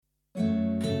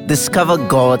Discover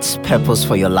God's purpose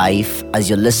for your life as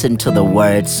you listen to the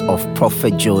words of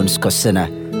Prophet Jones Kosina,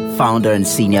 founder and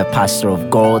senior pastor of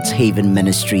God's Haven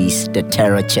Ministries, the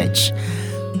Terra Church.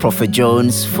 Prophet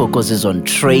Jones focuses on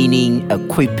training,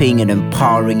 equipping, and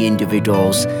empowering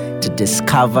individuals to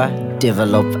discover,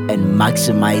 develop, and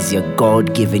maximize your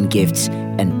God-given gifts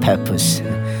and purpose.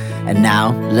 And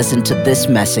now, listen to this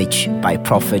message by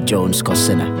Prophet Jones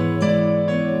Kosina.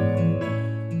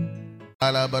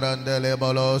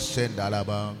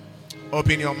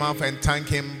 Open your mouth and thank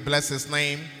Him. Bless His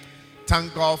name.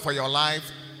 Thank God for your life.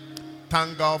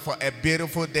 Thank God for a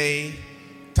beautiful day.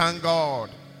 Thank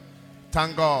God.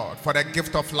 Thank God for the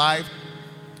gift of life.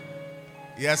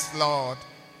 Yes, Lord.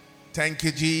 Thank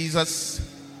you, Jesus.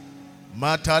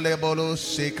 Matalebolo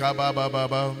shika baba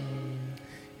baba.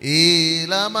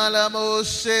 Ilamalamo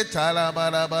shetala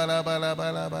bala bala bala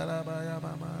bala bala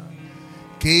bala.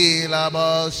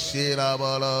 Kilabo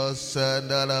shilabolo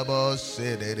sandalabo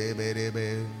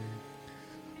shidebe.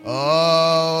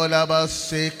 Oh, labo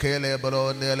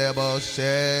shikelebro nelebo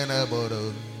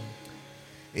shenaboro.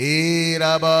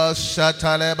 Irabo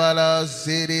shatalebala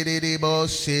zididibo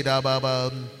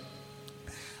shidababa.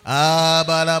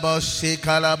 Abalabo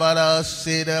shikalabala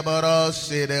shideboro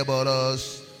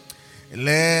shideboros.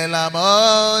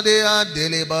 Lelamodi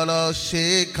andilibolo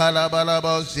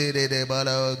shikalabalabo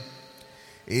zidibolo.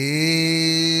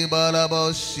 Ibalabashira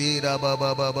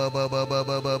baba baba baba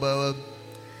baba baba.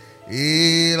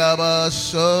 Ilabashora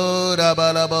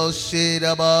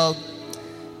balabashira baba.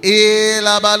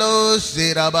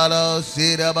 Ilabalosira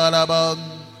balosira balabam.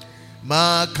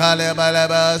 Makale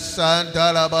balaba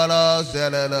santa la bala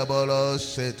zela bolo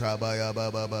setabaya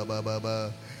baba baba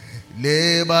baba.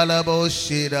 Le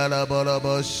balaboshira la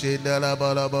balaboshira la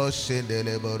balaboshira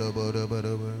le bolo bolo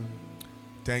bolo.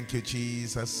 Thank you,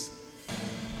 Jesus.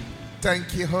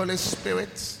 Thank you, Holy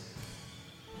Spirit.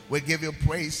 We give you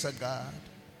praise, O God.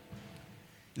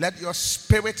 Let your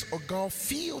Spirit, O God,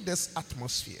 fill this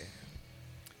atmosphere.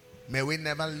 May we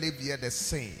never live here the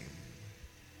same.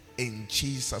 In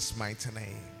Jesus' mighty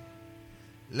name.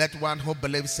 Let one who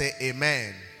believes say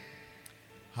amen.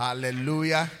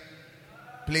 Hallelujah.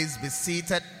 Please be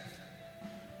seated.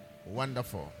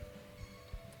 Wonderful.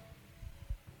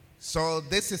 So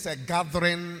this is a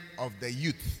gathering of the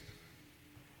youth.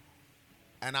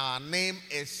 And our name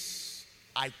is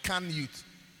I Can Youth.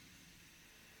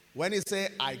 When you say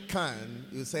I can,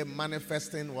 you say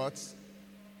manifesting what?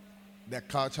 The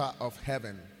culture of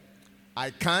heaven. I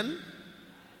can.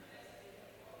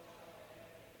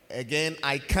 Again,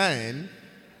 I can.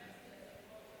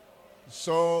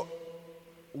 So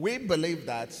we believe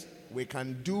that we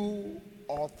can do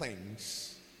all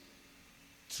things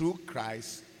through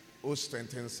Christ who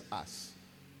strengthens us.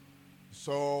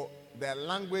 So the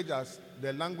language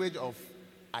of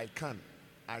I can't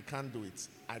do it,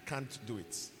 I can't do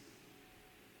it.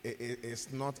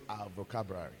 It's not our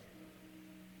vocabulary.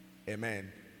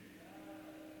 Amen.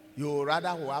 You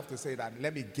rather will have to say that,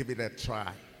 let me give it a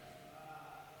try.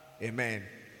 Amen.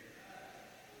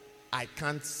 I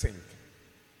can't sing.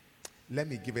 Let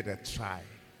me give it a try.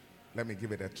 Let me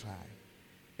give it a try.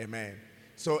 Amen.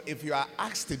 So if you are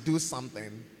asked to do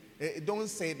something, don't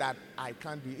say that I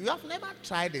can't do it. You have never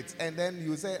tried it and then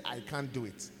you say I can't do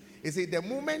it. You see, the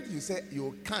moment you say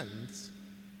you can't,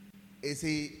 you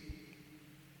see,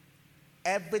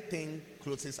 everything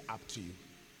closes up to you.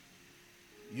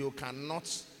 You cannot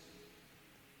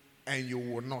and you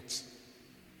will not.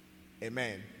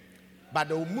 Amen. But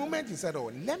the moment you said, oh,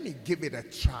 let me give it a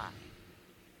try,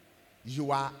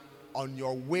 you are on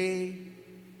your way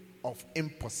of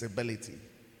impossibility.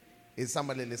 Is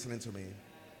somebody listening to me?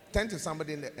 Turn to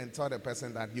somebody and tell the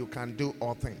person that you can do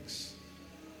all things.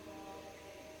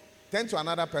 Turn to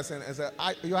another person and say,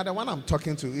 you are the one I'm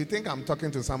talking to. You think I'm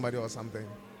talking to somebody or something?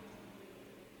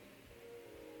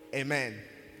 Amen.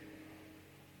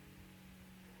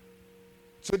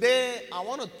 Today, I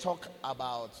want to talk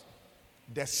about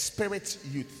the spirit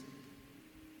youth.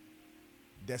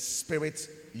 The spirit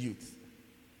youth.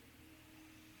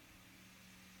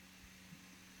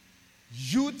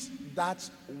 Youth that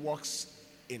walks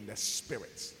in the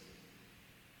spirit.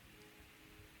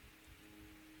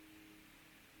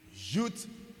 Youth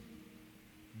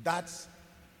that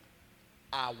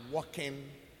are walking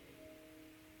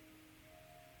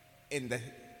in the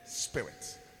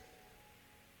spirit.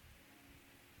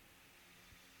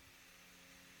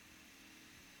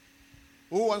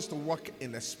 Who wants to walk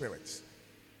in the spirit?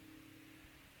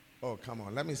 Oh, come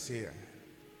on, let me see here.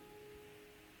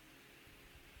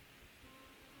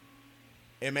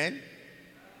 Amen.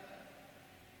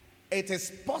 It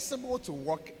is possible to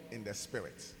walk in the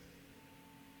spirit.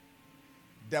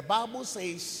 the Bible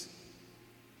says,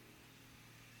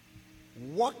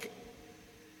 walk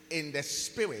in the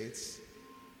Spirit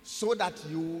so that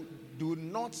you do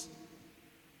not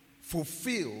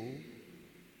fulfill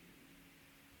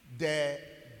the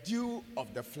due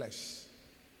of the flesh.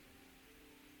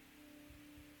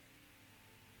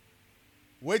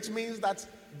 Which means that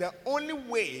the only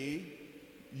way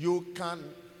you can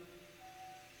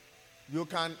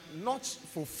not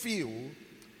fulfill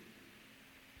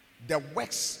the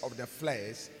works of the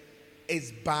flesh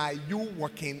is by you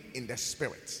walking in the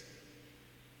Spirit.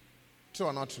 True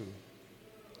or not true?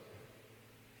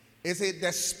 Is it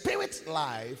the Spirit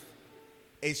life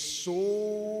is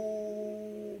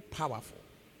so powerful.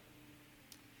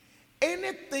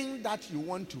 Anything that you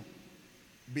want to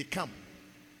become,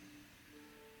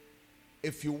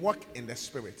 if you walk in the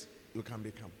Spirit, you can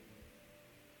become.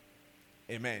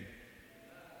 Amen.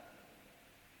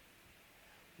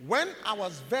 When I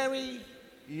was very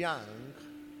young,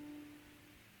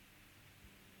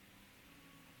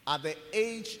 at the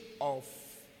age of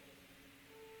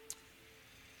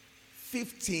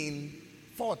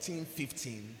 14,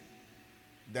 15,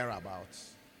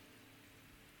 thereabouts,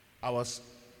 I was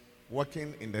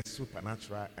working in the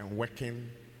supernatural and working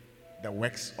the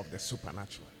works of the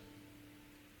supernatural.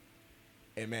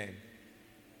 Amen.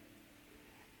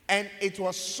 And it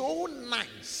was so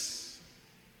nice.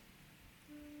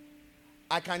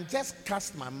 I can just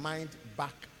cast my mind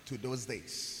back to those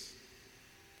days.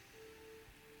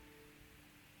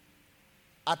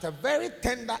 At a very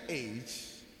tender age,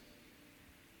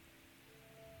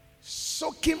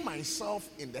 soaking myself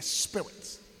in the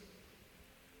Spirit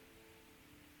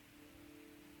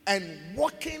and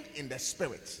walking in the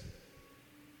Spirit.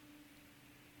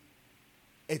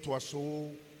 It was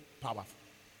so powerful.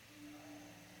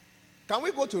 Can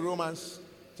we go to Romans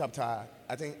chapter,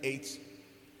 8,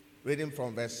 reading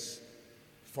from verse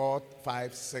 4,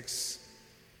 5, 6,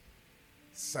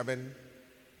 7.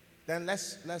 Then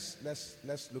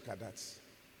let's look at that.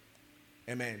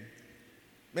 Amen.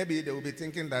 Maybe they will be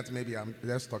thinking that maybe I'm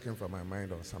just talking from my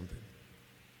mind or something.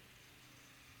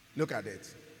 Look at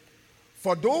it.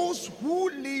 For those who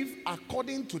live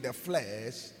according to the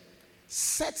flesh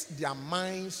set their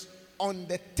minds on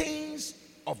the things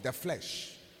of the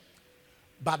flesh.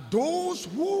 But those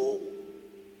who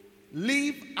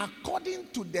live according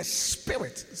to the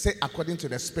Spirit, say according to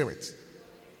the Spirit,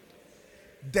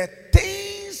 the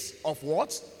things of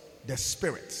what? The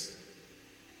Spirit.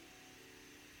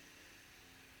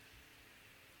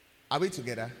 Are we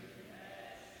together?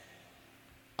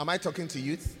 Am I talking to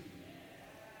youth?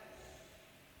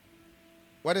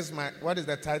 What is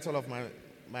the title of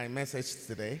my message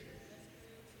today?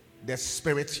 The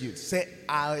Spirit Youth. Say,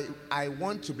 I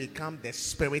want to become the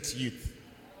Spirit Youth.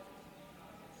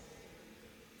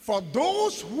 For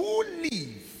those who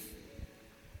live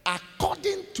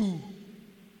according to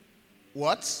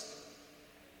what?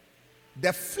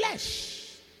 The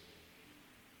flesh,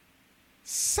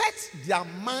 set their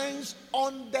minds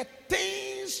on the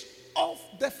things of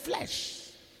the flesh.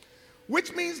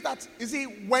 Which means that, you see,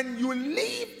 when you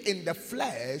live in the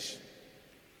flesh,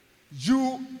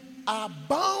 you are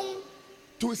bound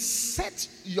to set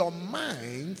your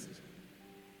mind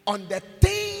on the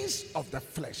things of the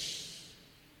flesh.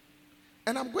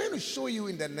 And I'm going to show you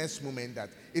in the next moment that,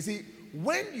 you see,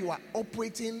 when you are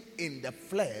operating in the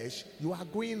flesh, you are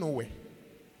going nowhere.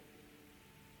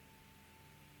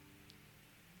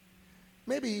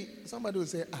 Maybe somebody will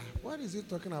say, what is he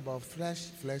talking about? Flesh.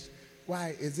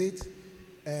 Why? Is it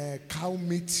cow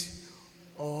meat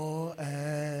or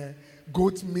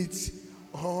goat meat?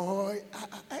 Or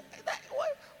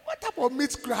what type of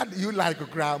meat do you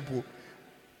like, Grandpa?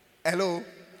 Hello?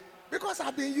 Because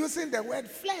I've been using the word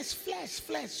flesh.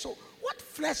 So what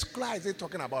flesh cry is it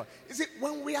talking about? Is it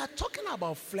when we are talking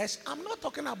about flesh, I'm not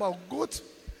talking about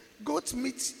goat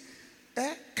meat,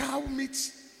 cow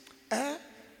meat,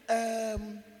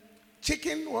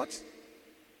 chicken, what?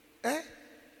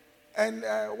 And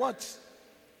what?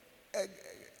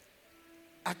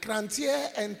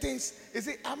 Akrantia and things. You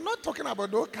see, I'm not talking about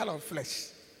those kind of flesh.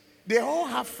 They all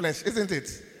have flesh, isn't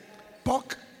it?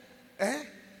 Pork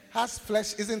has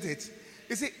flesh, isn't it?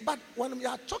 You see, but when we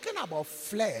are talking about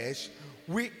flesh,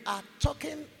 we are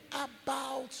talking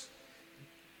about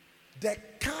the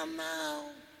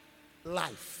carnal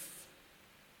life.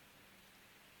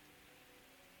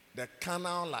 The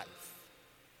carnal life.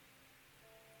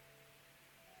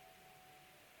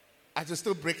 I should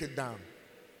still break it down.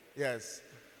 Yes.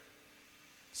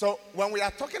 So when we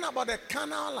are talking about the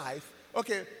carnal life,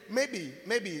 okay, maybe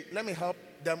let me help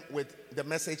them with the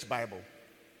Message Bible.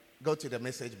 Go to the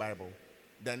Message Bible.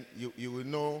 Then you will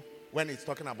know when it's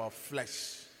talking about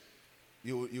flesh,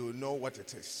 you know what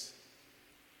it is.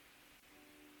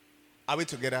 Are we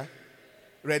together?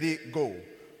 Ready? Go.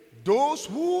 Those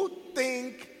who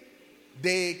think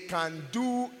they can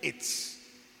do it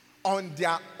on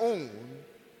their own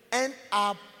end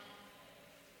up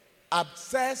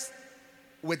obsessed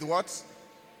with what?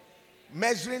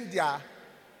 Measuring their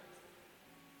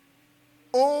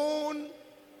own,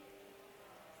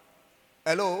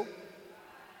 hello,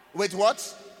 with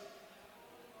what?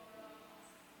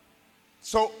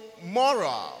 So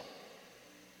moral.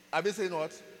 Have you seen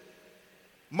what?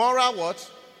 Moral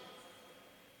what?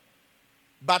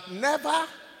 But never.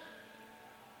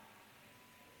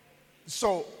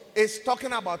 So it's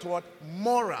talking about what?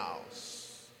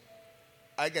 Morals.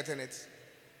 Are you getting it?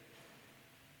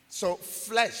 So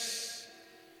flesh,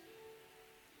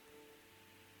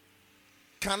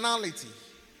 carnality,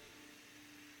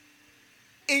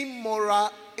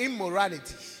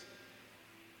 immorality.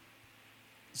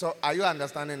 So are you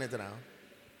understanding it now?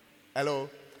 Hello?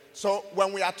 So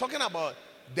when we are talking about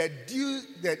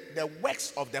the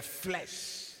works of the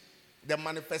flesh, the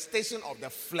manifestation of the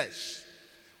flesh,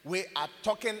 we are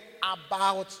talking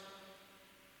about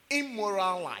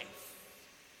immoral life,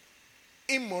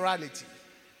 immorality.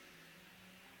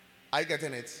 Are you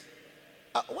getting it?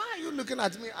 Why are you looking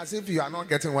at me as if you are not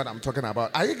getting what I'm talking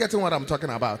about? Are you getting what I'm talking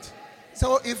about?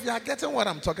 So if you are getting what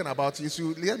I'm talking about, you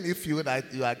should let me feel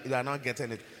that you are not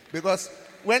getting it. Because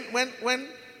when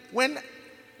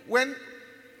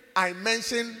I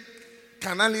mention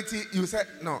carnality, you said,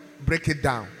 no, break it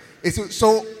down.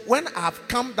 So when I've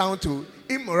come down to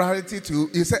immorality too,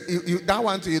 you said you that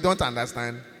one too, you don't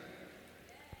understand.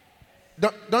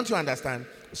 Don't you understand?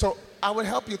 So I will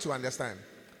help you to understand.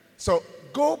 So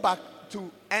go back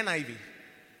to NIV.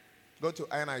 Go to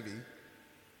NIV.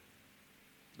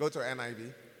 Go to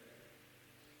NIV.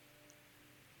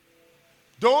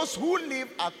 Those who live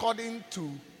according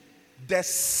to the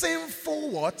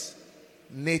sinful what?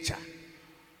 Nature.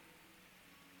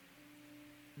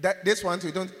 This one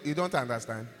you don't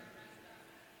understand.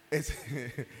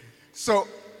 So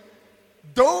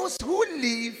those who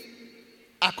live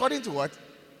according to what?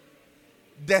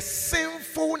 The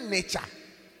sinful nature.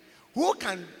 Who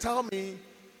can tell me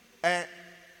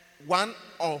one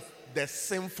of the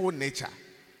sinful nature?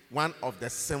 One of the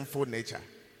sinful nature.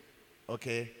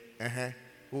 Okay.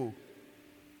 Who?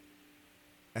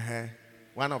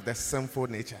 One of the sinful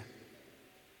nature.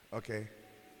 Okay.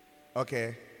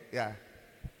 Yeah.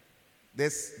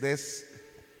 This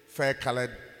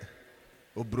fair-colored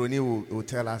Obroni will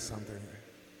tell us something.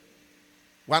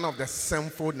 One of the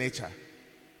sinful nature.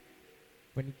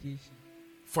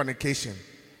 Fornication.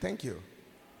 Thank you.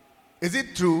 Is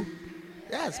it true?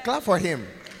 Yes, clap for him.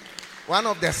 One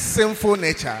of the sinful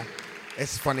nature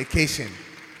is fornication.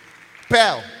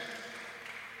 Pearl.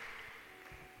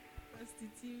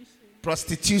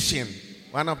 Prostitution.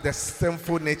 One of the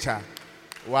sinful nature.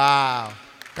 Wow.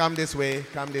 Come this way.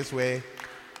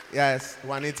 Yes,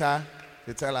 Juanita,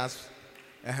 you tell us.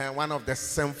 One of the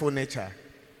sinful nature.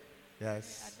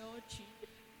 Yes. Adultery.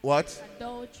 What?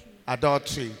 Adultery.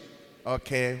 Adultery.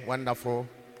 Okay, wonderful.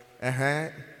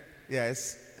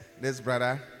 Yes. This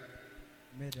brother.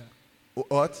 Meda.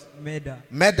 What?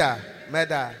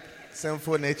 Meda.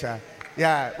 Sinful nature.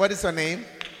 Yeah. What is her name?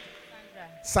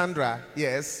 Sandra. Sandra.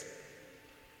 Yes.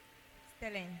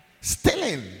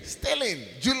 Stealing.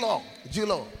 Julo.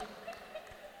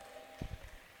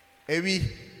 Ewi.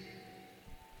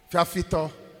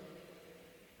 Fiafito.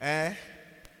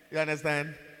 You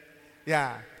understand?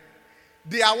 Yeah.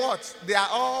 They are what? They are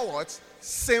all what?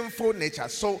 Sinful nature.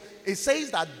 So it says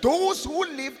that those who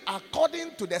live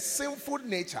according to the sinful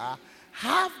nature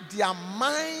have their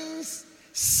minds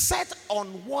set on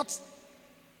what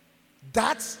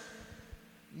that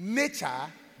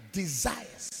nature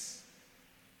desires.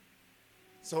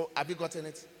 So have you gotten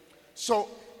it? So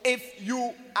if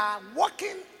you are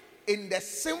walking in the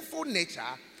sinful nature,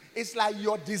 it's like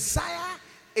your desire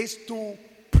is to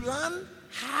plan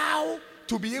how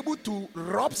to be able to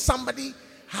rob somebody,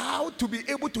 how to be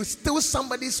able to steal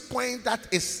somebody's coin that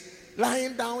is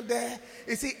lying down there.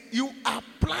 You see, you are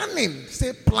planning.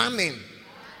 Say planning.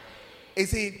 You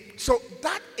see, so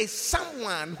that is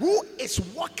someone who is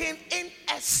walking in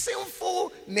a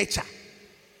sinful nature.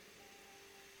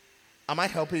 Am I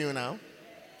helping you now?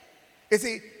 You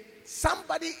see,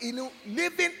 somebody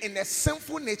living in a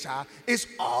sinful nature is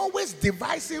always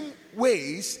devising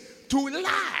ways to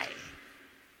lie.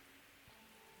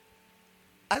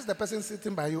 Ask the person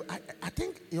sitting by you, I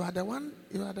think you are the one,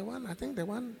 I think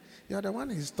you are the one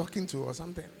he's talking to or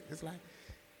something. It's like,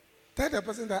 tell the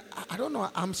person that, I don't know,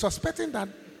 I'm suspecting that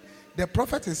the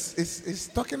prophet is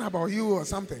talking about you or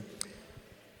something.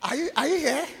 Are you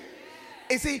here?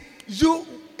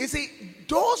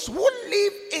 Those who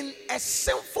live in a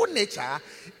sinful nature,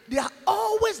 they are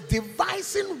always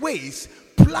devising ways,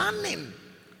 planning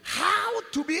how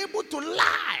to be able to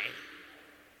lie.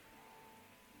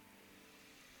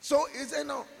 So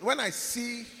when I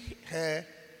see her,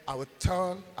 I will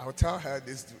tell her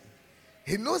this.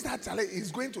 He knows that Charlie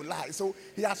is going to lie, so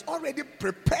he has already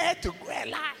prepared to go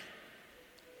and lie.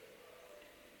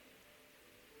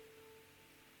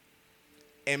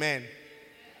 Amen.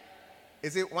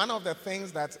 One of the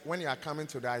things that when you are coming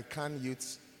to the ICANN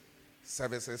youth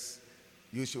services,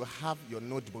 you should have your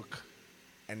notebook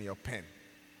and your pen.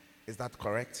 Is that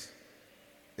correct?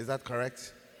 Is that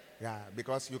correct? Yeah,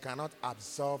 because you cannot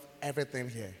absorb everything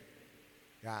here.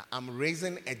 Yeah, I'm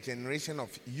raising a generation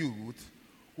of youth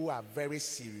who are very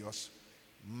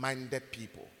serious-minded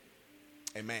people.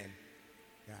 Amen.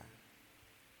 Yeah.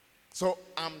 So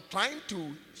I'm trying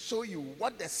to show you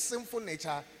what the sinful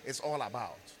nature is all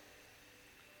about.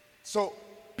 So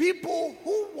people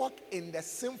who walk in the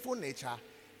sinful nature,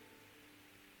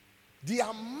 they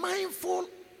are mindful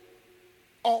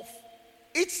of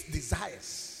its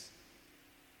desires.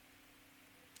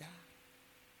 Yeah.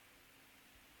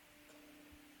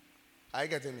 Are you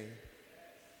getting me?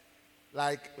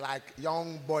 Like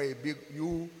young boy, big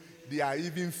you, they are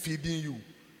even feeding you,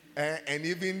 and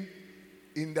even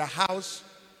in the house,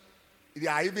 they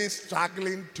are even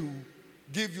struggling to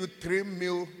give you 3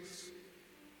 meals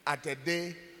at a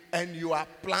day, and you are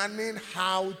planning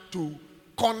how to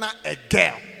corner a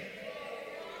girl.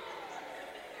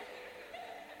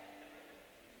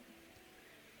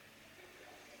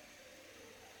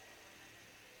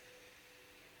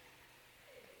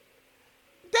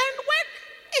 Then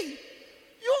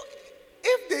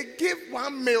if they give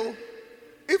 1 meal,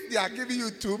 if they are giving you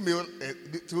 2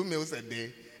 meals a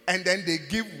day, and then they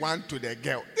give 1 to the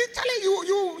girl, literally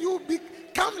you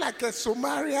become like a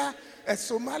Somalia,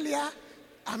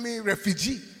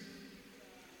 refugee.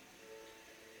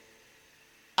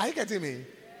 Are you getting me?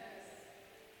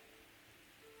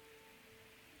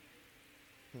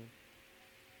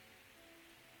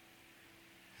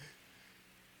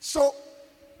 So,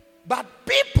 but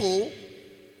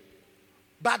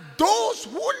those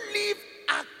who live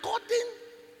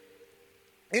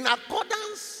in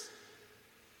accordance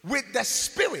with the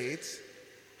Spirit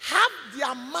have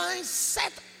their mind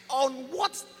set on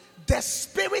what the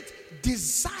Spirit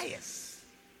desires.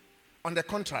 On the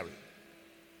contrary,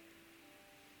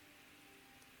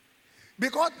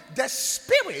 because the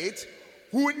Spirit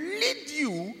will lead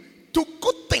you to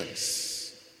good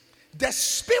things. The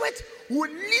Spirit will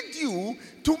lead you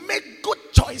to make good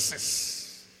choices.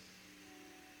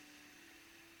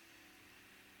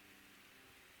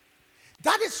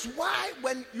 That is why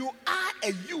when you are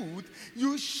a youth,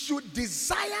 you should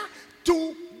desire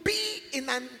to be in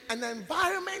an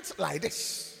environment like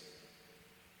this.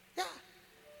 Yeah.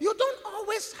 You don't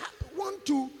always want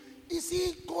to,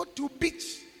 go to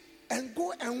beach and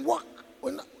go and walk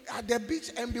at the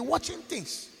beach and be watching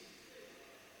things.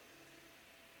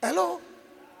 Hello?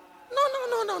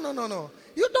 No.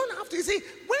 You don't have to. You see,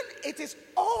 when it is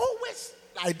always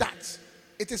like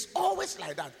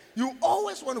that, you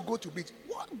always want to go to beach.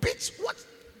 What beach?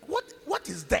 What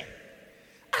is there?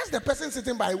 Ask the person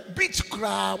sitting by beach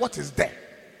crowd, what is there?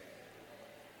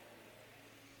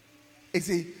 You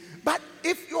see, but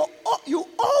if you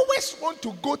always want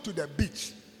to go to the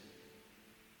beach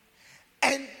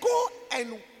and go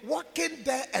and walk in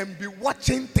there and be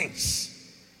watching things,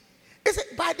 you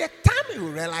see, by the time you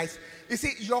realize, you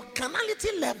see, your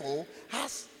carnality level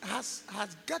has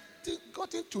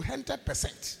gotten to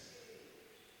 100%.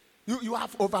 You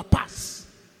have overpassed.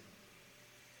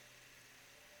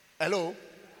 Hello?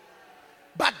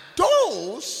 But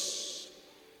those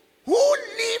who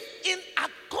live in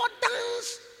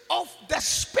accordance of the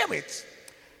Spirit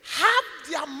have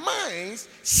their minds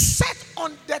set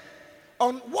on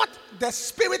what the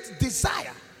Spirit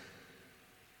desire.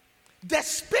 The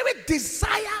Spirit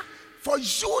desire for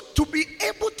you to be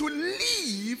able to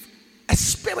live a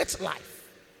spirit life.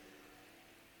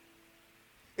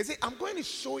 You see, I'm going to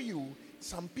show you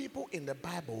some people in the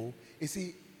Bible, you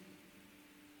see,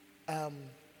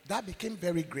 that became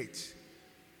very great.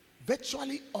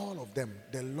 Virtually all of them,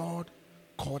 the Lord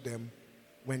called them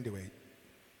when they were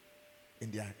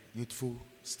in their youthful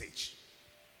stage.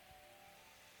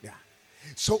 Yeah.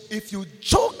 So if you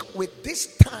joke with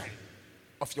this time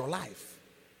of your life,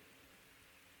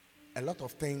 a lot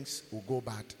of things will go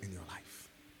bad in your life.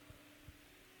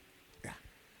 Yeah.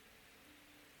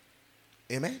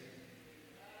 Amen?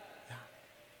 Yeah.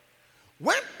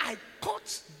 When I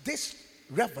caught this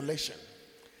revelation,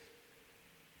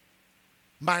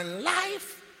 my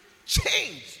life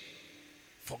changed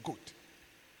for good.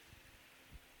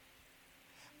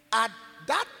 At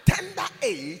that tender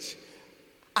age,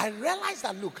 I realized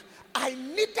that, look, I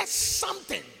needed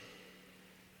something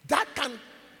that can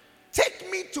take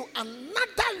me to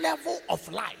another level of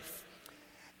life.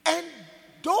 And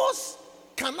those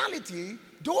carnality,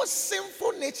 those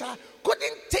sinful nature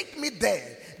couldn't take me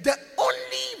there. The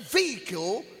only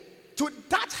vehicle to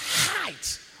that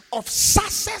height of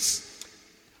success,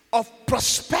 of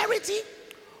prosperity,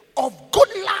 of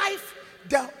good life,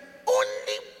 the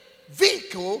only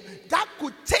vehicle that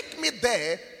could take me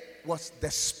there was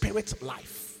the spirit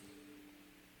life.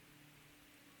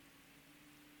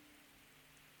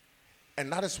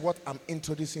 And that is what I'm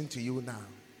introducing to you now.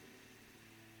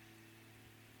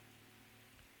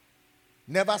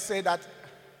 Never say that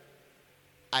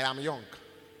I am young,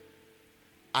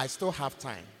 I still have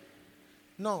time.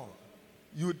 No,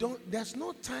 you don't. There's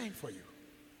no time for you.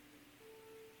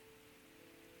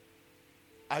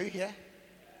 Are you here?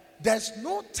 There's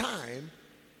no time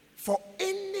for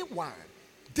anyone.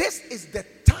 This is the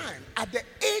time. At the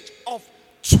age of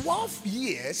 12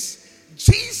 years,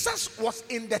 Jesus was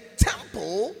in the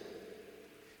temple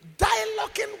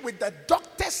dialoguing with the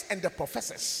doctors and the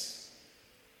professors.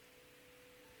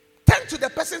 Turn to the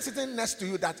person sitting next to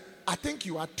you that, I think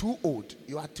you are too old.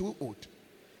 You are too old.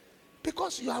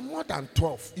 Because you are more than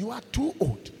 12. You are too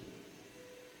old.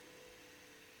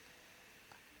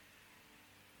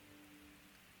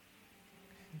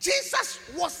 Jesus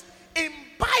was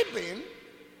imbibing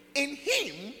in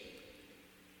him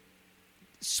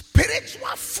spiritual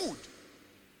food.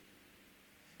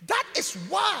 That is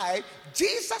why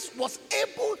Jesus was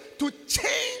able to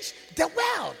change the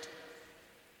world.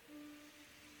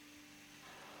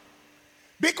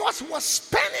 Because he was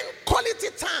spending quality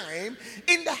time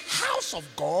in the house of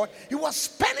God. He was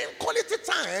spending quality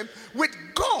time with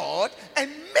God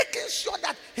and making sure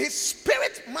that his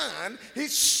spirit man,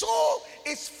 his soul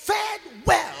is fed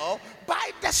well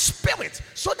by the spirit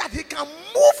so that he can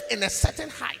move in a certain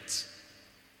height.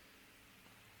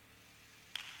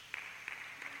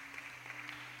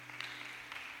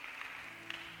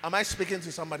 Am I speaking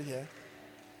to somebody here?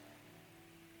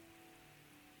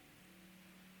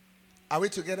 Are we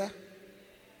together?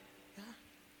 Yeah.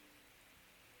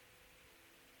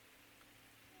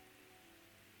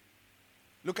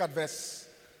 Look at verse.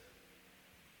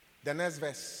 The next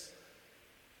verse.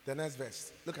 The next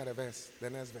verse. Look at the verse. The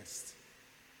next verse.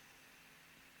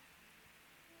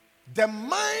 The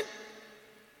mind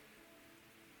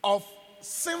of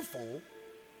sinful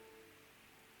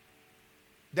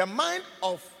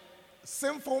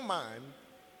man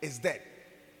is dead.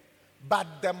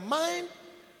 But the mind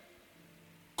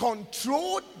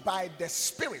controlled by the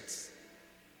Spirit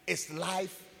is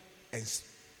life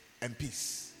and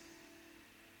peace.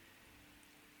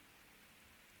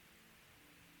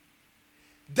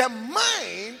 The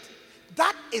mind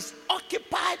that is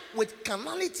occupied with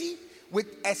carnality, with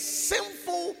a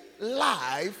sinful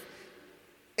life,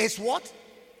 is what?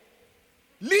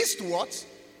 Leads to what?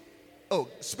 Oh,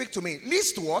 speak to me.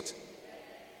 Leads to what?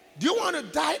 Do you want to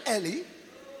die early?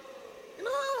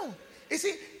 No. You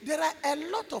see, there are a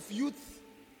lot of youth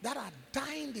that are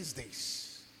dying these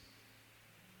days.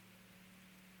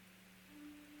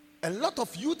 A lot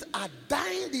of youth are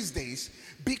dying these days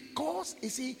because, you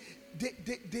see,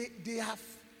 they have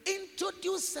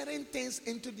introduced certain things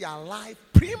into their life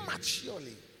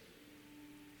prematurely.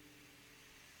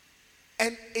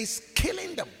 And it's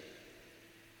killing them.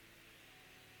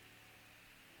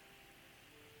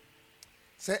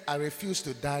 Say, I refuse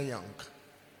to die young.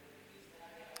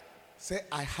 Say,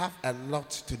 I have a lot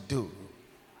to do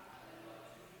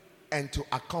and to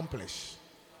accomplish,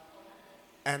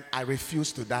 and I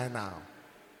refuse to die now.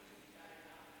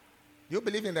 You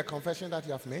believe in the confession that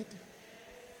you have made?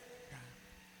 Yeah.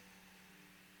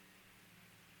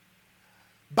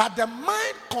 But the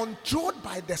mind controlled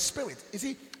by the Spirit. You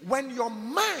see, when your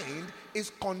mind is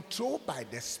controlled by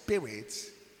the Spirit,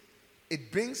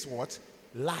 it brings what?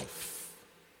 Life.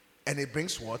 And it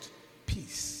brings what?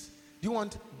 Peace. Do you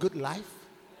want good life?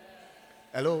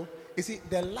 Hello? You see,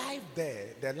 the life there,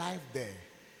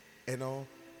 you know,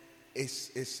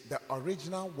 is the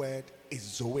original word is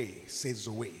Zoe. Say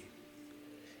Zoe.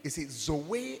 You see,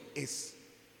 Zoe is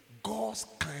God's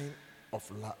kind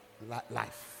of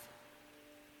life.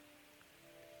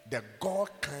 The God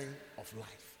kind of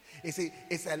life. You see,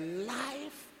 it's a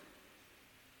life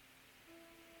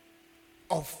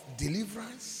of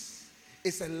deliverance.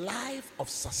 It's a life of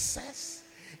success.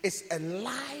 It's a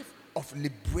life of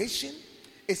liberation.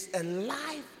 It's a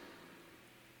life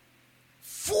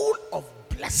full of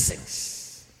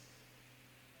blessings.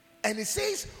 And it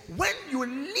says, when your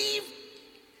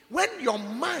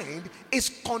mind is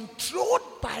controlled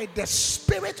by the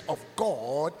Spirit of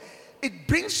God, it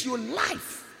brings you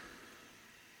life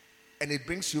and it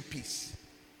brings you peace.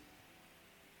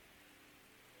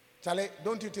 Charlie,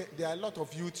 don't you think there are a lot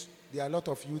of youth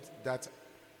that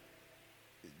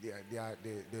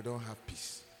they don't have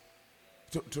peace?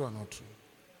 True or not true?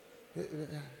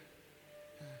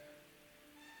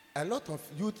 A lot of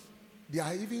youth,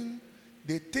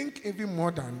 they think even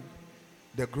more than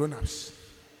the grown-ups.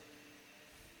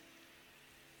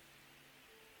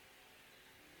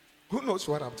 Who knows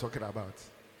what I'm talking about?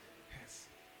 Yes.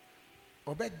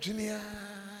 Obed Junior.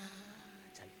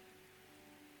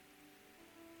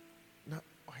 Now,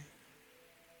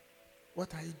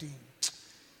 what are you doing?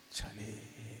 Charlie,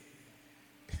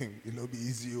 it'll be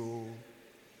easy.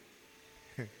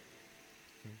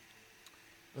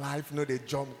 Life, no, they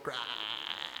jump.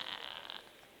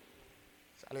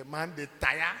 Charlie, man, they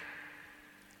tire.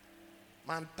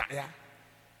 Man, tire.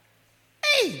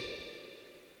 Hey!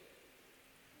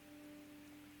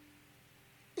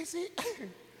 You see,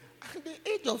 at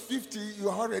the age of 50,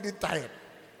 you're already tired.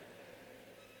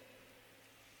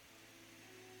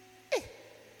 Hey.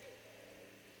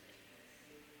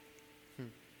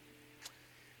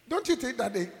 Don't you think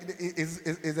that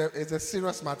is a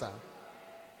serious matter?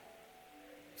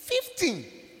 15,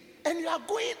 and you are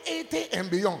going 80 and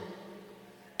beyond.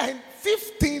 And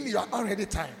 15, you are already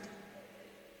tired.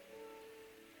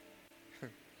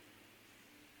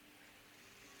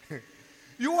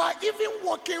 You are even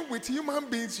working with human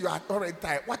beings, you are already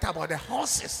tired. What about the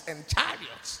horses and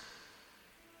chariots?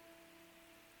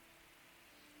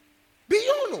 Do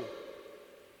you know?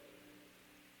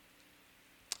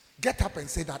 Get up and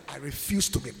say that I refuse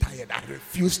to be tired. I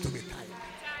refuse to be tired.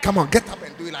 Come on, get up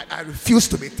and do it like I refuse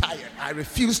to be tired. I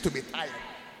refuse to be tired.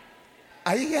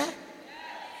 Are you here?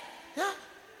 Yeah.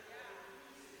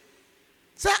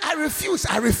 Say I refuse.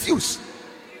 I refuse.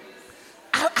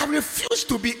 I refuse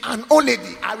to be an old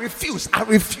lady. I refuse. I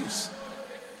refuse.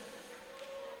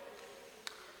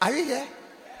 Are you here?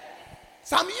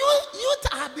 Some youth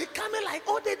are becoming like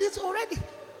old ladies already.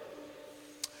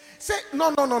 Say,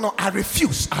 no. I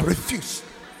refuse. I refuse.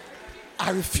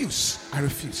 I refuse. I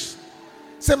refuse.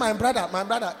 Say, my brother,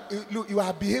 look, you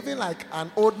are behaving like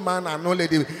an old man and old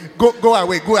lady. Go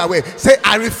away, go away. Say,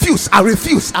 I refuse. I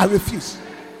refuse. I refuse.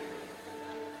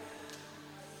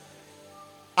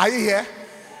 Are you here?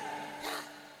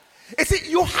 You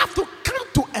see, you have to come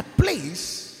to a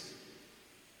place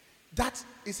that,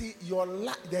 you see, your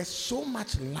life, there's so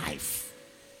much life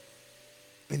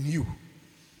in you.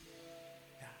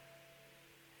 Yeah.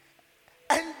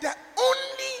 And the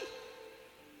only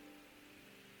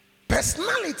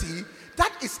personality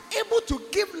that is able to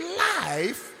give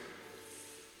life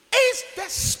is the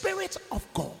Spirit of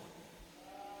God.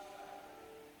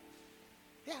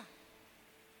 Yeah.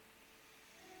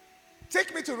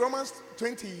 Take me to Romans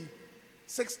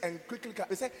 26 and quickly.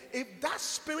 It said, if that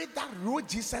Spirit that rose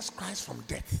Jesus Christ from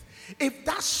death, if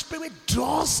that Spirit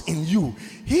draws in you,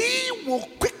 He will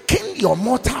quicken your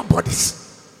mortal bodies.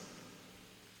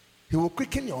 He will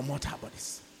quicken your mortal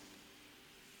bodies.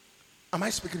 Am I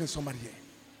speaking to somebody here?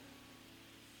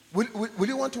 Will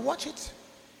you want to watch it?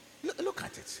 Look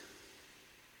at it.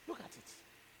 Look at it.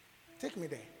 Take me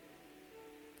there.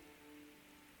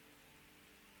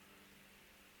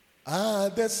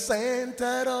 At the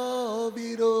center of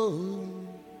it all,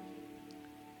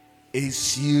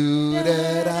 it's you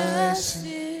that I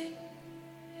see.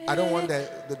 I don't want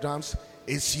the drums.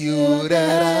 It's you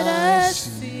that I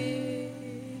see.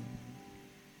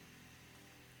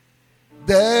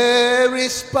 There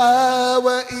is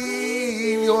power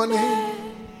in your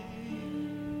name.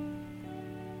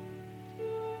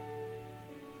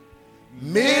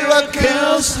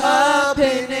 Miracles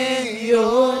happen in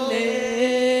your name.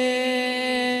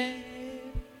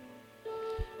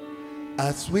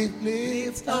 As we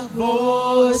lift our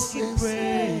voice in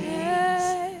praise,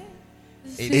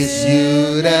 it's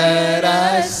you that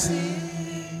I see.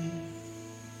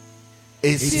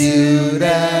 It's you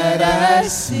that I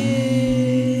see.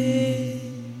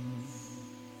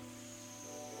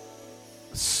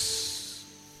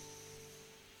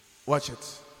 Watch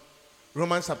it.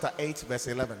 Romans chapter 8 verse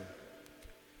 11.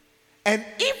 And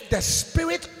if the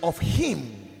Spirit of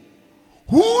Him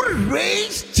who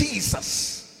raised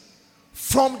Jesus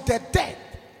from the dead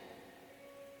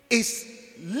is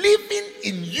living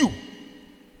in you,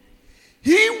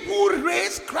 He who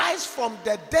raised Christ from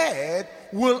the dead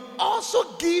will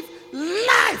also give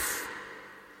life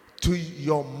to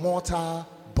your mortal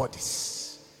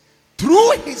bodies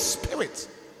through His Spirit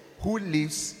who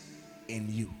lives in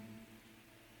you.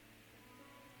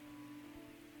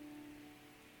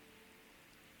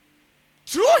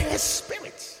 Through his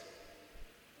Spirit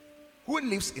who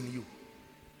lives in you.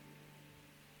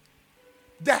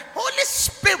 The Holy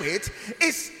Spirit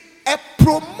is a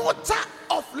promoter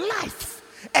of life,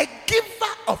 a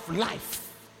giver of life.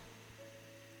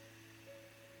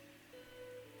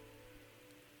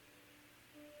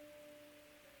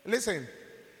 Listen,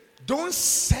 don't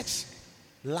search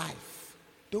life.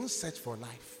 Don't search for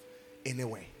life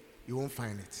anywhere. You won't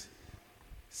find it.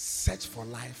 Search for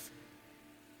life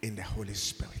in the Holy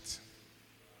Spirit.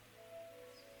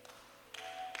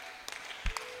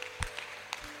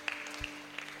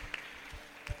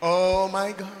 Oh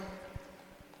my God.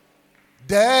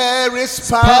 There is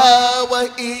power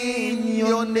in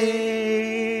your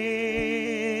name.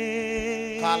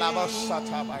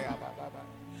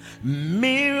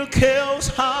 Miracles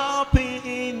happen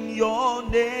in your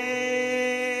name.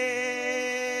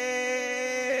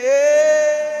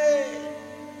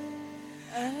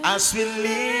 As we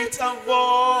lift our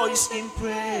voice in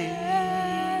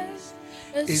praise,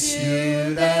 it's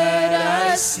you that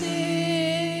I see.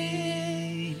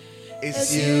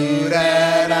 It's you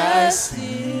that I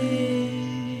see.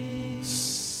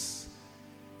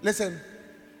 Listen,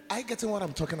 are you getting what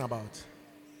I'm talking about?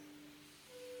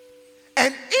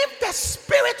 And if the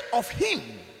Spirit of him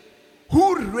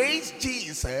who raised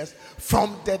Jesus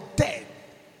from the dead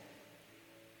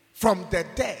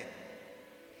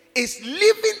is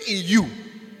living in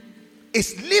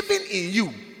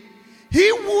you, he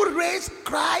who raised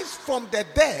Christ from the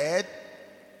dead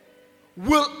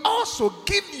will also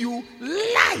give you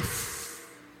life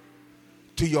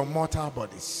to your mortal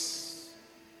bodies.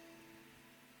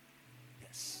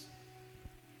 Yes.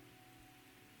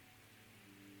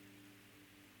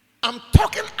 I'm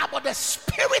talking about the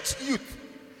spirit youth.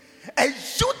 A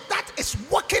youth that is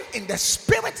walking in the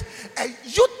spirit, a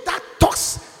youth that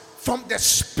talks from the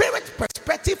spirit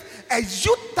perspective, a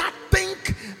youth that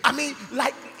think,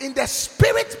 like in the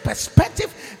spirit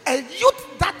perspective, a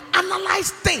youth that analyze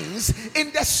things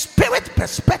in the spirit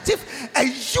perspective, a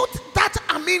youth that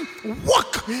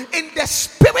walk in the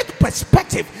spirit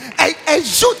perspective, a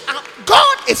youth.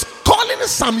 God is calling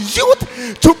some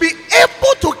youth to be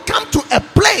able to come to a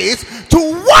place to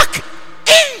walk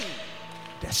in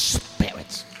the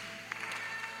spirit.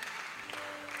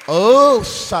 Oh,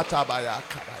 Shatabaya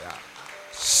Kabaya.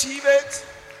 See it.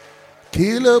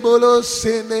 Kilabolo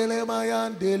Sendele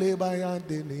Mayan Dele Bayan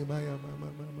Dele Maya Mama.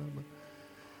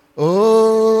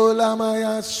 Oh, la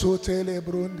Maya Sotele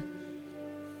Brund.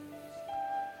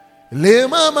 Le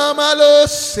Mama Malo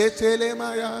Setele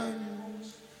Mayan.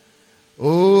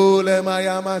 Oh, le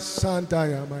Maya Ma Santa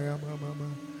Ya Maya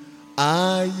Mama.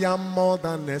 I am more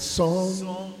than a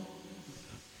song.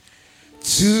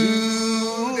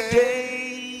 Today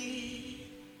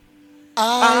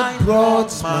I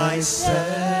brought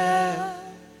myself.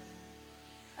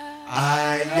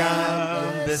 I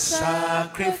am the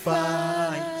sacrifice.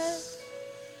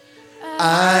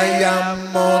 I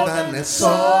am more than a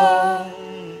song.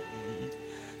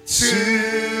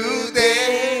 Today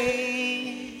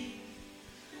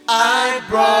I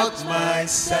brought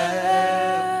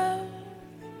myself.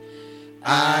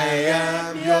 I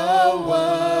am your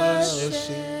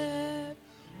worship.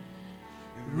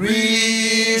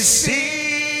 Receive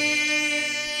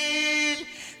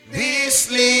this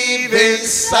living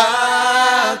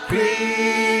sacrifice.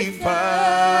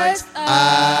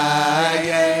 I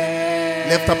am.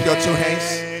 Lift up your two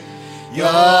hands.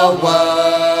 Your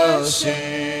worship.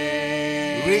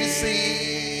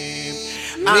 Receive.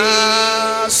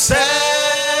 Accept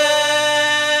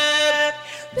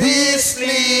this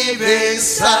living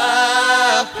sacrifice.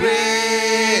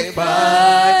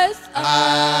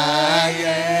 I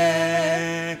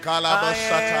am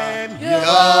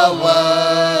your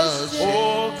worship.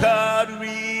 Oh God,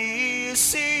 receive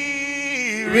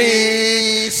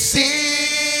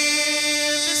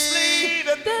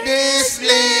this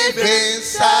living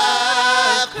sacrifice.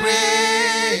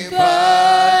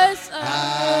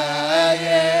 I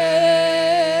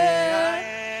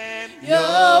am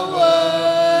your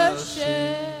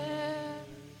worship.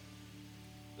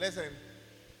 Listen.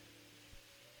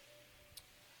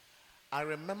 I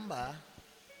remember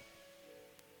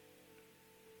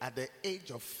at the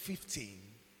age of 15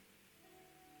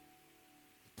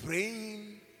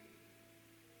 praying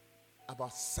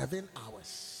about 7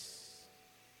 hours.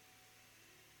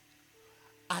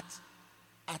 At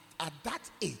that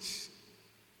age,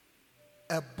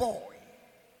 a boy,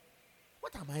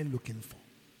 what am I looking for?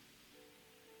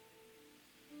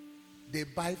 They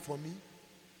buy for me,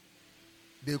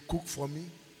 they cook for me,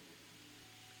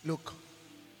 Look,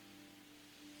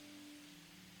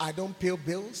 I don't pay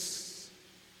bills,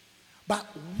 but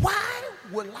why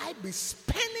will I be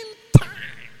spending time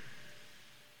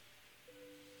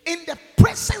in the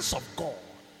presence of God?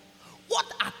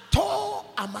 What at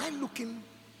all am I looking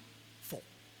for?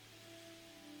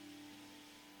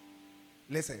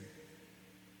 Listen,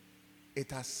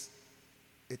 it has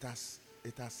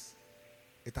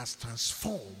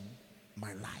transformed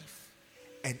my life,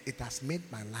 and it has made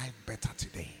my life better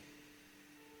today.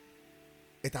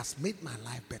 It has made my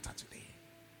life better today.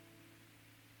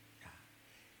 Yeah.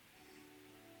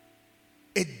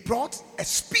 It brought a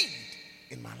speed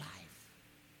in my life.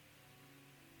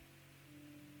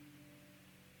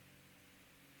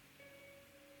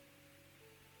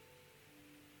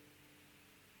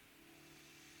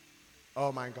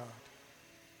 Oh my God.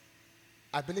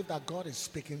 I believe that God is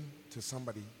speaking to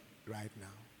somebody right now.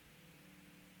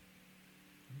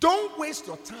 Don't waste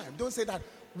your time. Don't say that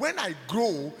when I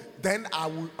grow, then I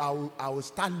will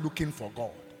start looking for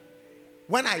God.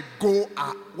 When I grow,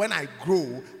 I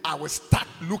will start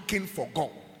looking for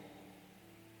God.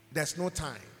 There's no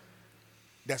time.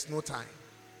 There's no time.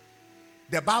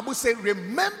 The Bible says,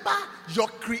 remember your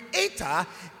Creator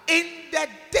in the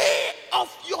day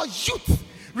of your youth.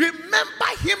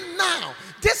 Remember him now.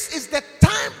 This is the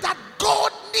time that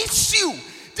God needs you.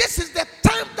 This is the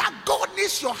time that God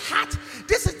needs your heart.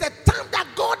 This is the time that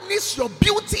God needs your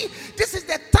beauty. This is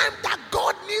the time that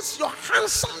God needs your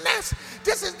handsomeness.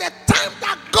 This is the time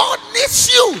that God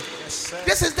needs you. Yes, sir.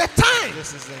 This is the time.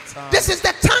 This is the time. This is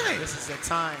the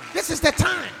time. This is the time. This is the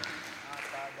time.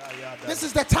 This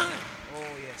is the time. Oh,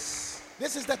 yes.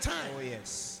 This is the time. Oh,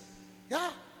 yes.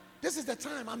 Yeah. This is the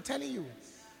time. I'm telling you.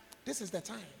 This is the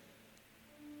time.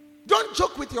 Don't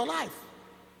joke with your life.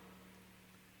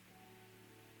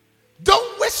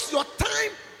 Don't waste your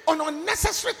time on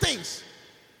unnecessary things.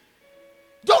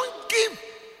 Don't give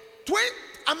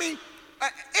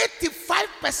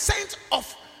 85%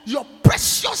 of your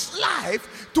precious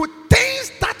life to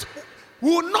things that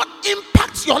will not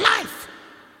impact your life.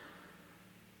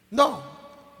 No,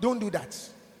 don't do that.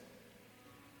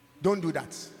 Don't do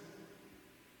that.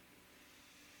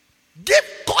 Give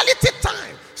quality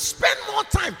time. Spend more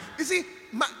time. You see,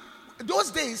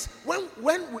 those days when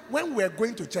we were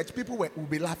going to church, people would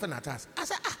be laughing at us. I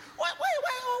said, why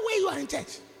you are in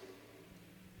church?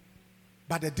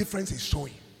 But the difference is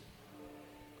showing.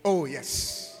 Oh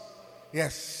yes,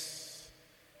 yes,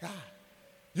 yeah.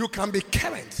 You can be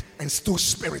current and still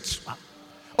spiritual.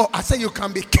 Oh, I say you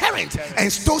can be current and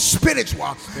still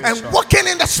spiritual. And walking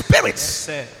in the spirits.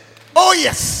 Yes, oh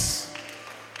yes,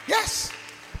 yes.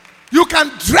 You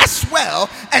can dress well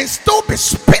and still be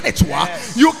spiritual.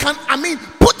 Yes. You can,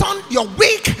 put on your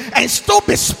wig and still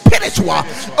be spiritual.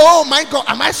 Oh my God,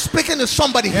 am I speaking to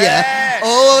somebody here?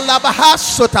 Oh, labaha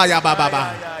sotaya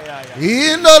baba.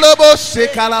 Inolobo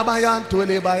sekalabayan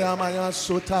tulebaya maya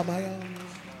sotamaya.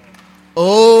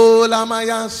 Oh,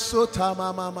 lamaya sota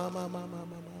mama mama mama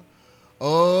mama.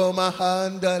 Oh,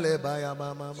 mahandale baya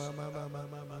mama mama mama mama.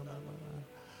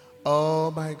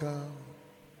 Oh my God.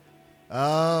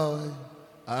 Oh,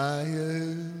 I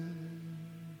am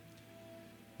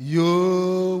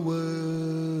your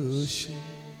worship.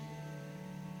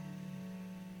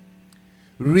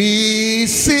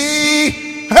 Receive,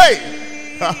 hey,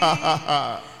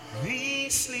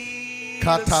 receive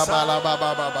the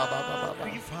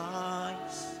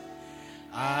sacrifice.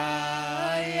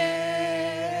 I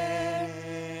am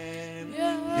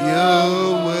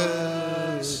your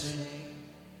worship.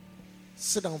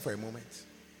 Sit down for a moment.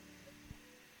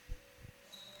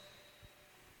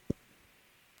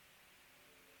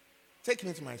 Take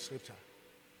me to my scripture.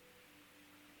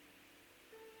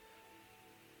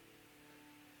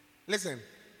 Listen,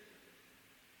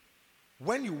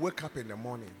 when you wake up in the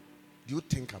morning, do you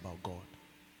think about God?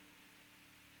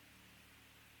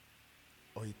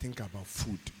 Or you think about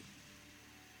food?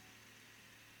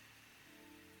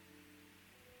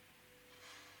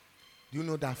 Do you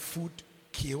know that food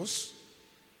kills?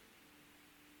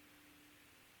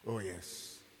 Oh yes.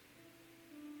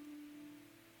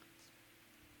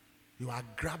 You are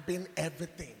grabbing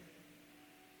everything,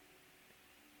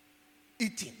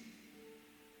 eating,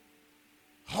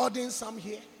 holding some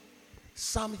here,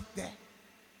 some there.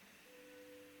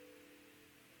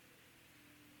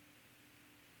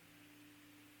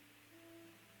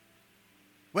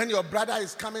 When your brother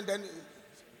is coming, then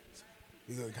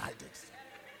you go hide it.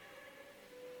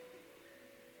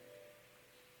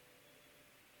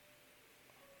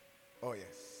 Oh yes.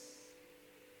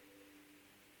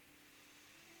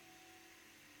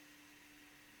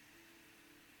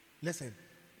 Listen,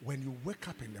 when you wake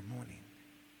up in the morning,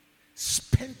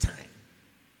 spend time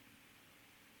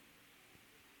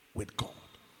with God.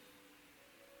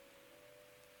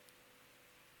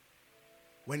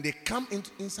 When they come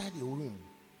inside your room,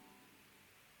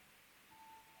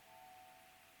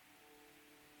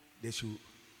 they should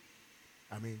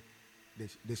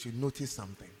notice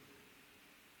something.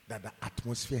 That the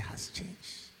atmosphere has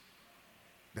changed.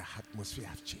 The atmosphere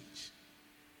has changed.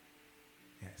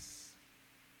 Yes.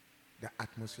 The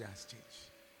atmosphere has changed.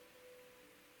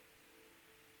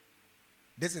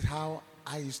 This is how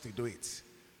I used to do it.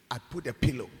 I put a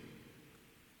pillow.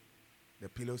 The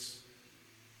pillows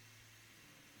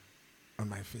on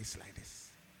my face like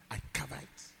this. I cover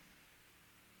it.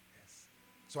 Yes.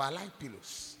 So I like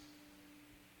pillows.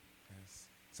 Yes.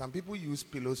 Some people use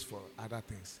pillows for other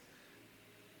things.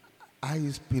 I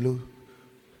use pillow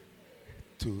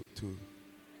to.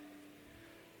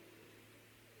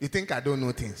 You think I don't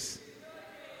know things?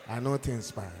 I know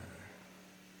things, but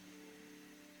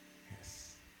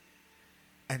yes.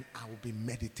 And I will be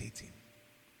meditating.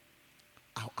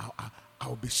 I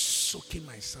will be soaking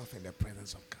myself in the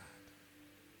presence of God.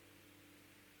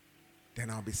 Then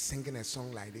I'll be singing a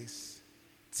song like this.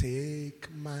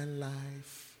 Take my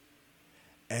life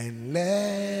and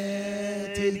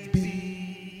let it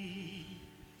be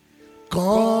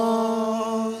consecrated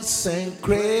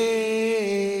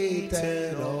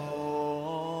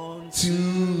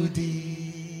unto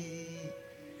thee.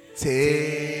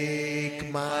 Take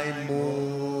my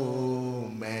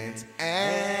moments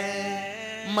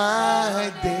and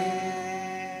my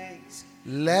days,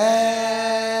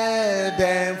 let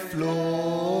them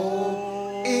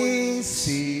flow in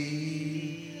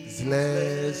ceaseless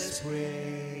praise.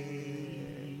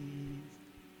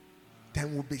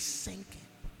 Then we'll be singing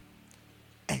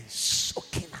and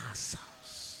soaking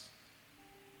ourselves.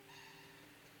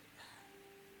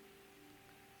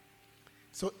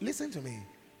 So listen to me.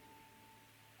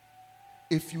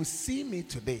 If you see me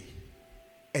today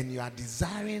and you are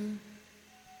desiring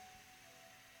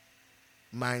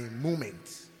my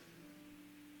moment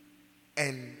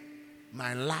and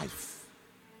my life,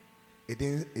 it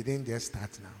didn't just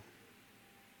start now.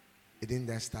 It didn't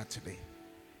just start today.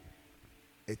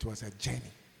 It was a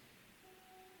journey.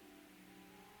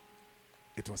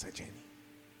 It was a journey.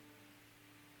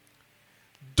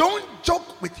 Don't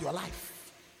joke with your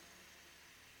life.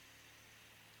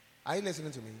 Are you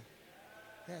listening to me?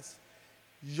 Yes.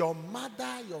 Your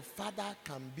mother, your father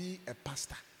can be a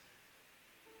pastor,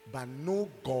 but know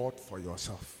God for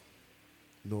yourself.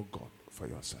 Know God for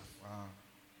yourself. Wow.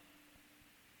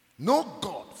 Know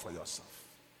God for yourself.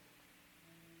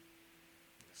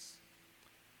 Yes.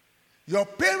 Your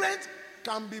parents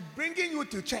can be bringing you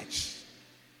to church.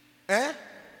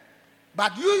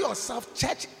 But you yourself,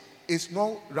 church is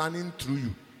not running through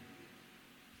you.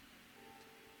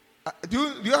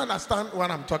 Do you understand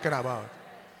what I'm talking about?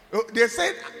 They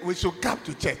said we should come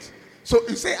to church. So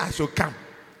you say I should come.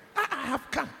 I have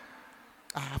come.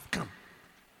 I have come.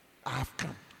 I have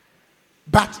come.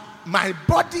 But my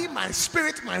body, my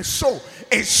spirit, my soul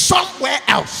is somewhere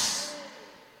else.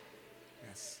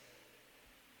 Yes.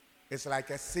 It's like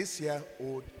a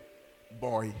 6-year-old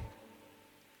boy.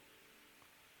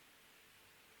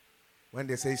 When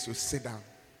they say to sit down,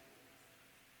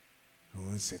 he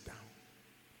won't sit down.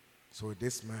 So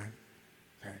this man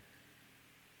said,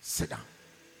 sit down.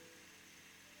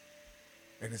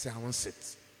 And he said, I won't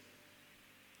sit.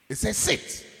 He said,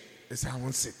 sit. He said, I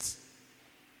won't sit.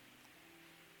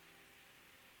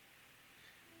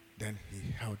 Then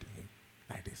he held him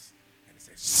like this. And he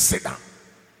said, sit down.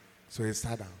 So he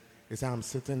sat down. He said, I'm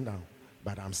sitting down,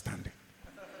 but I'm standing.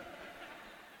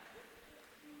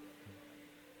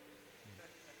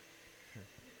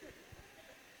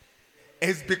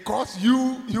 It's because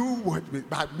you would be,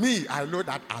 but me, I know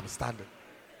that I'm standing.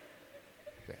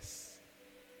 Yes.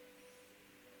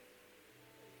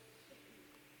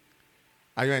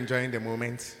 Are you enjoying the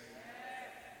moment?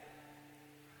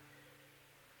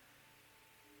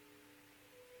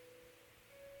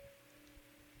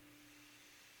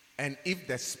 And if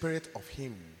the spirit of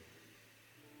him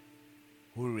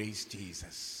who raised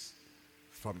Jesus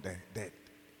from the dead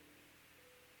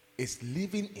is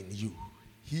living in you,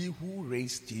 he who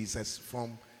raised Jesus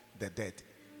from the dead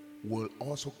will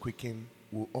also quicken,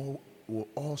 will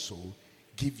also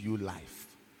give you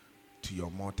life to your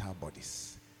mortal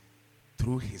bodies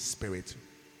through his spirit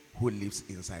who lives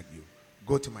inside you.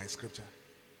 Go to my scripture.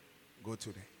 Go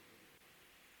to there.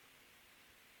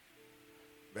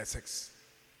 Verse 6.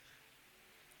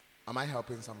 Am I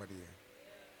helping somebody here?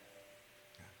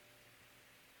 Yeah.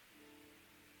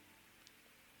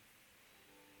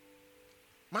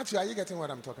 Matthew, are you getting what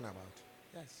I'm talking about?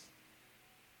 Yes.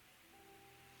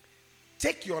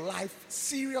 Take your life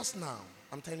serious now.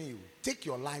 I'm telling you, take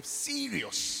your life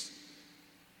serious.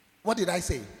 What did I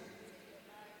say?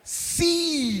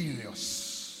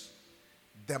 Serious.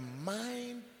 The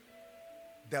mind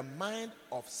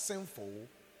of sinful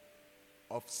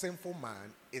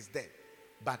man is dead,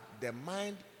 but the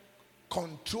mind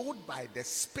controlled by the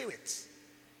Spirit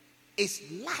is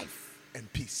life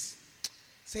and peace.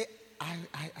 Say, I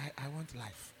want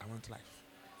life. I want life.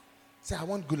 Say, I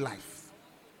want good life.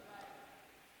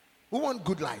 Who want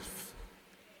good life?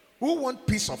 Who want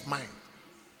peace of mind?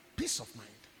 Peace of mind.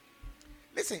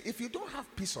 Listen, if you don't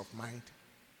have peace of mind,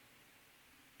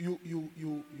 you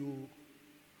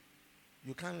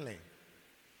can't learn.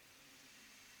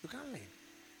 You can't learn.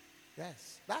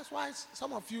 Yes. That's why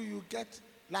some of you get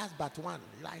last but one.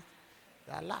 Like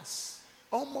they are last.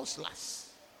 Almost last.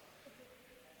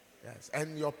 Yes.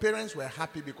 And your parents were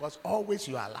happy because always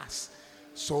you are last.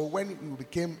 So when you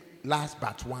became last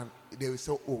but one, they will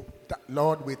say, oh,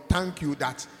 Lord, we thank you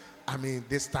that,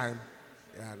 this time,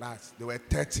 last. They were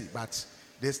 30, but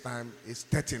this time it's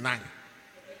 39.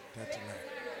 39.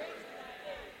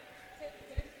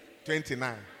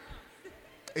 29.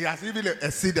 It has even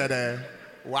exceeded.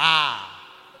 Wow.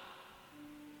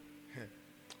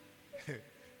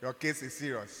 Your case is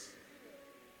serious.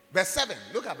 Verse 7.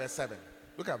 Look at verse 7.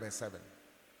 Look at verse 7.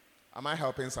 Am I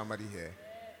helping somebody here?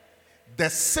 The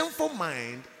sinful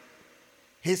mind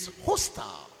is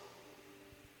hostile.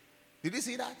 Did you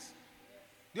see that?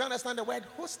 Do you understand the word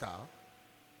hostile?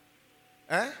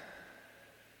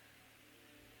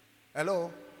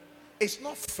 Hello? It's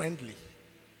not friendly.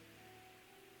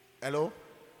 Hello?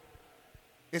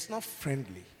 It's not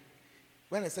friendly.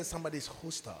 When I say somebody is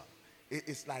hostile,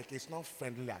 it's like it's not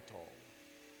friendly at all.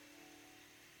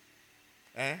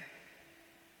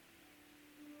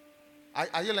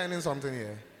 Are you learning something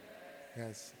here?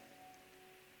 Yes.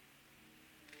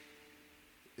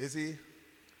 You see,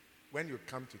 when you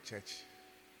come to church,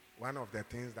 one of the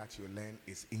things that you learn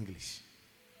is English.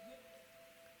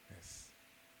 Yes.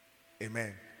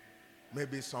 Amen.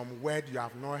 Maybe some word you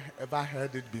have not ever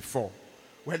heard it before.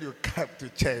 When you come to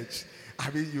church,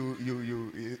 you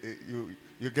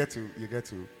get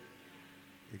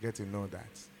to know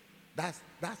that. That's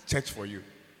church for you.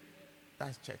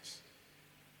 That's church.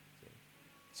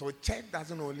 So church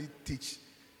doesn't only teach,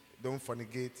 don't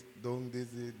fornicate, don't this,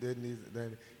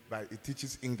 but it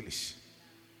teaches English.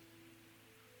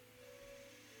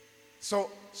 So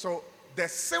the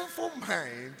sinful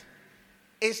mind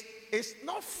is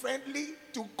not friendly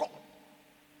to God.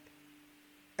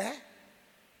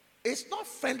 It's not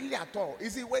friendly at all. You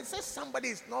see, when it says somebody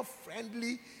is not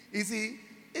friendly, it's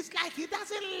like he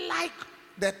doesn't like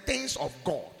the things of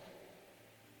God.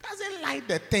 Doesn't like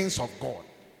the things of God.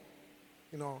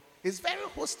 It's very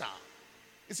hostile.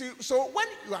 You see, so when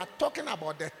you are talking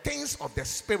about the things of the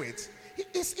Spirit,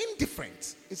 it's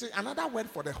indifferent. It's another word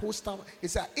for the hostile.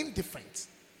 It's indifferent.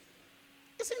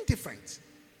 It's indifferent.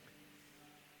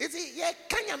 It's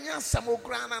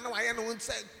samograna no I know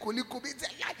say kulikubi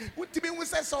like what to be we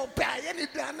say so pay any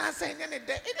dana say any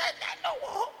day.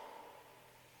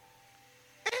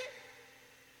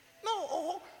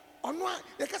 No, no,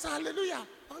 you can say hallelujah.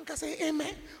 One can say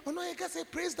amen. Or no, you can say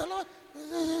praise the Lord.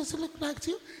 It look like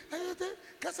you. You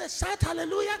can say shout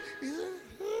hallelujah. Like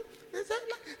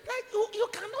you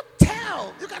cannot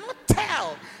tell. You cannot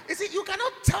tell. You see, you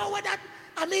cannot tell whether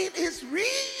it's really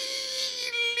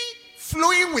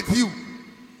flowing with you.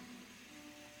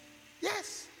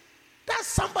 Yes, that's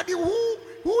somebody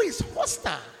who is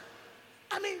hostile.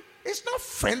 It's not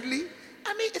friendly.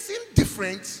 It's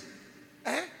indifferent.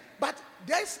 But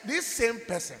there's this same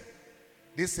person,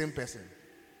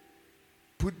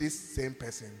 put this same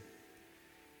person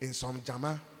in some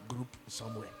Jama group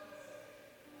somewhere.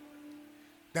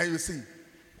 Then you see,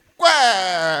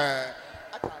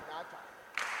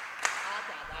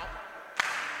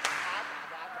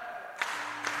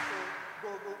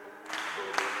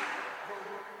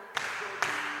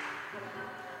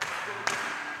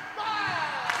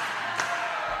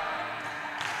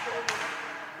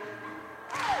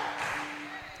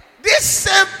 this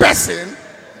same person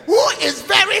who is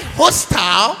very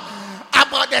hostile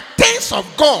about the things of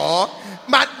God,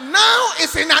 but now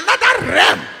is in another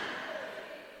realm.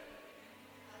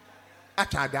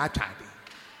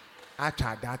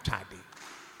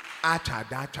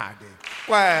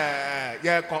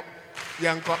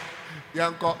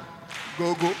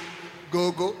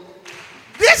 Go.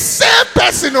 This same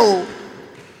person,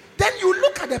 then you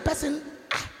look at the person,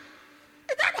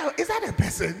 is that a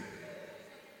person?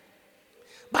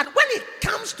 But when it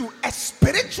comes to a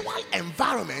spiritual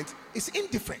environment, it's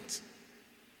indifferent.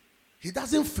 He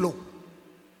doesn't flow.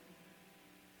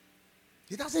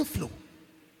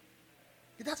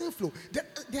 It doesn't flow.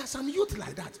 There are some youth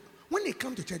like that. When they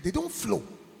come to church, they don't flow.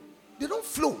 They don't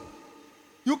flow.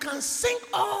 You can sing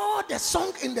all the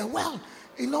song in the world.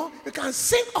 You can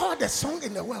sing all the song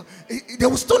in the world. They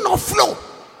will still not flow.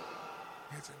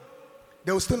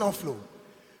 They will still not flow.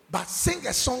 But sing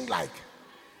a song like,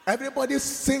 everybody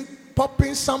sing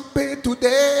popping champagne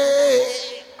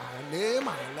today. I name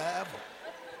my level.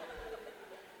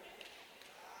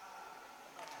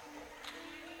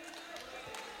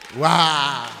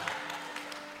 Wow.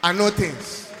 I know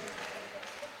things.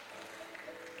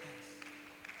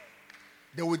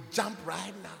 They will jump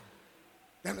right now.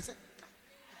 Then they say,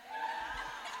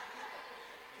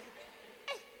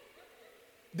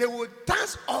 they will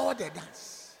dance all the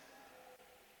dance.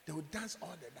 They will dance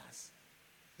all the dance.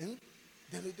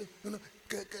 They will do,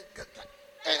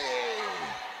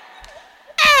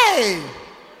 hey!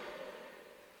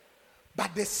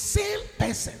 But the same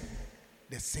person,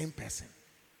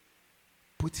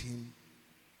 put him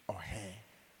or her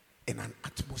in an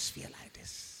atmosphere like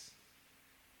this,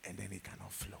 and then he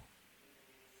cannot flow.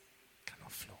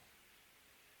 Cannot flow.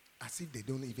 As if they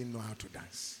don't even know how to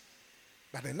dance.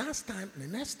 But the last time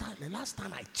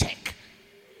I checked,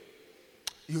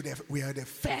 we are the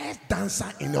first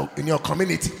dancer in your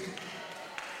community.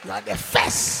 You are the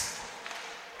first.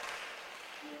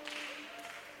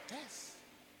 Yes.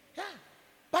 Yeah.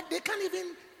 But they can't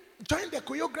even join the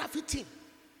choreography team.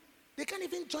 They can't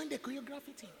even join the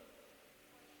choreography team.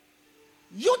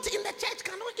 Youth in the church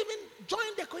cannot even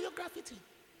join the choreography team.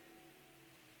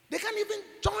 They can't even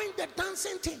join the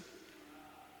dancing team.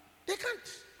 They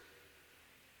can't.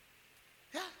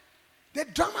 Yeah. The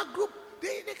drama group,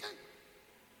 they can't.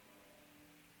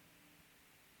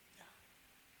 Yeah.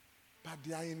 But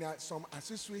they are in some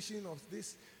association of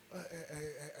this,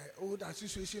 old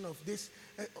association of this,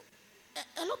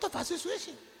 a lot of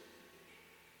association.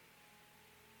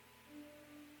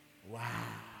 Wow.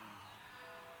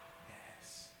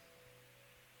 Yes.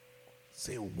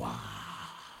 Say wow.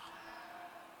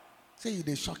 Say you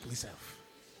they shock myself.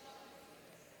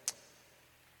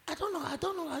 I don't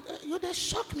know. You they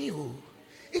shock me,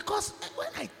 because when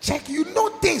I check, you know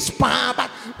things, but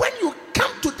when you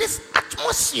come to this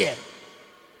atmosphere,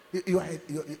 you are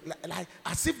like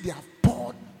as if they have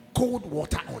poured cold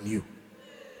water on you.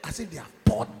 As if they have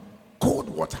poured cold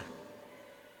water.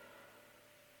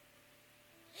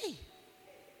 Hey,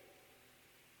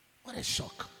 what a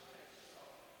shock.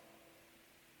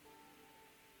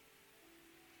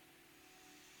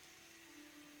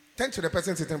 Turn to the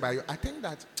person sitting by you. I think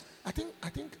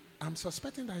I'm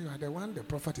suspecting that you are the one the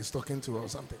prophet is talking to or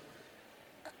something.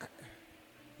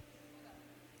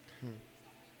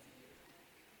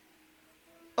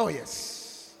 Oh,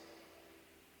 yes.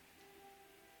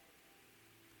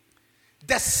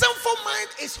 The sinful mind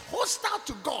is hostile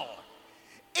to God.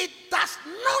 It does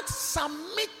not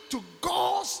submit to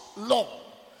God's law,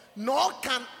 nor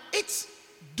can it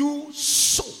do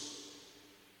so.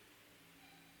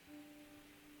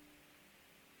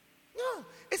 No,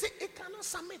 it cannot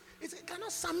submit. It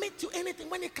cannot submit to anything.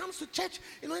 When it comes to church,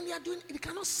 when they are doing it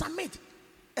cannot submit.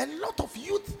 A lot of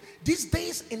youth these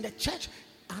days in the church,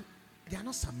 they are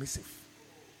not submissive.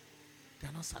 They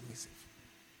are not submissive.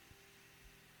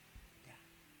 Yeah.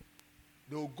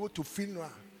 They will go to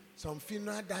funeral. Some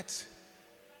funeral that,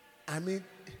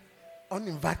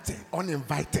 uninvited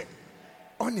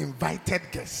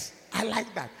guests. I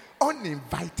like that.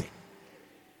 Uninvited.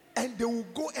 And they will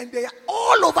go and they are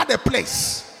all over the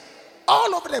place.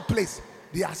 All over the place.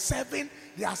 They are serving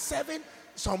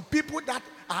some people that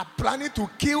are planning to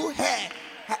kill her.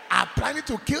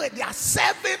 They are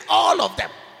serving all of them.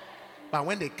 But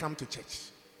when they come to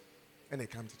church, they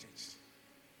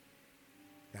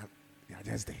are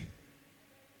just there.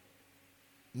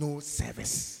 No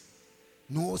service.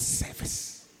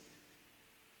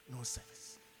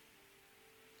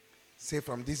 Say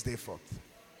from this day forth,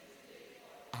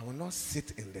 I will not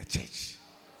sit in the church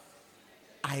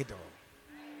idle.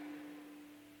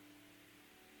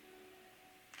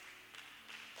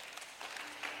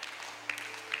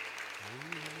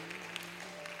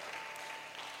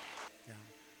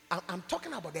 Yeah. I'm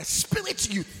talking about the spirit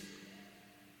youth.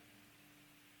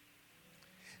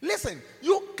 Listen,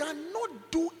 you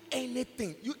cannot do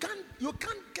anything. You can't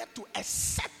get to a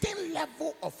certain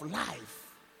level of life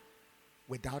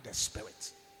without the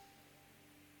spirit.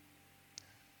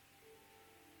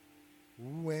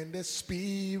 When the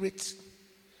spirit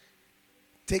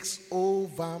takes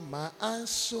over my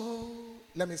soul,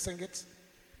 let me sing it.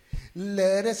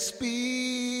 Let the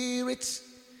spirit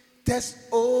take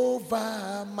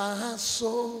over my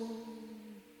soul.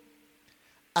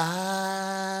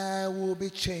 I will be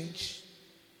changed.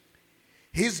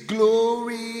 His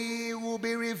glory will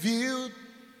be revealed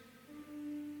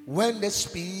when the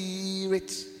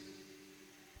Spirit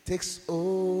takes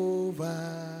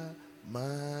over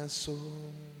my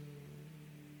soul.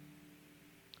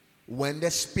 When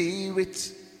the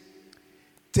Spirit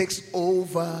takes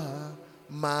over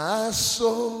my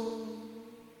soul.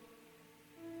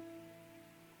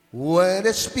 When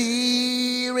the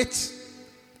Spirit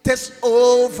takes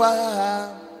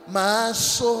over my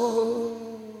soul,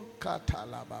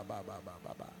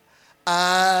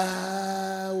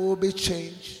 I will be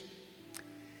changed.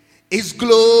 His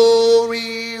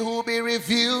glory will be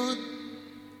revealed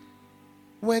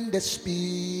when the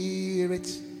Spirit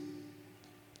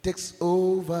takes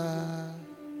over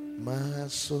my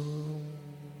soul.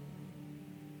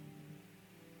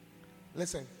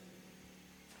 Listen,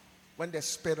 when the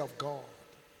Spirit of God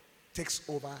takes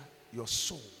over your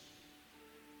soul,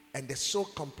 and the soul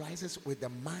comprises with the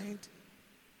mind,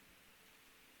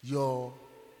 your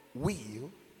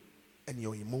will, and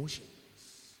your emotions.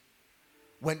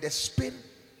 When the Spirit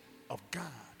of God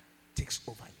takes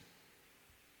over you,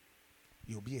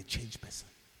 you'll be a changed person.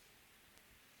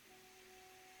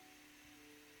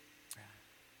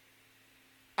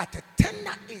 At a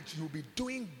tender age, you'll be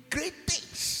doing great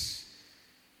things,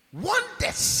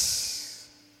 wonders.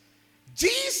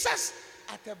 Jesus,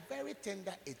 at a very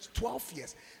tender age, 12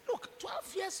 years. Look,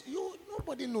 12 years,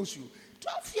 nobody knows you.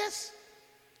 12 years.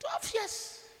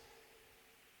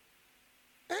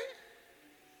 Eh?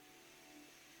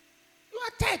 You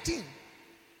are 13.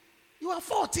 You are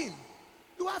 14.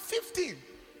 You are 15.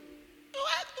 You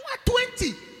are 20.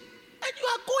 And you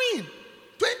are going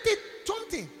 20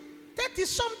 something, 30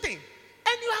 something.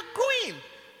 And you are growing.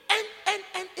 And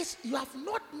you have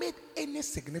not made any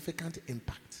significant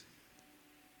impact.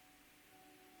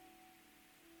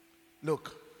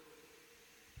 Look.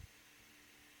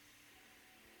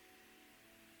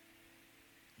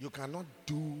 You cannot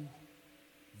do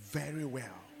very well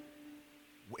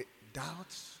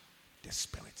without the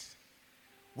Spirit.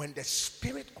 When the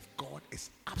Spirit of God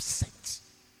is absent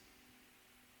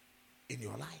in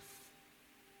your life,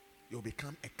 you'll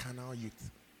become a carnal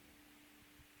youth.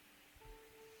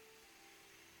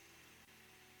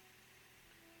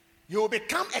 You'll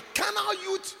become a carnal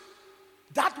youth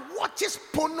that watches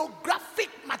pornographic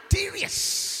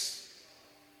materials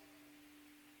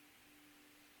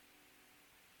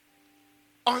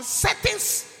on certain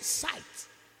sites.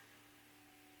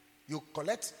 You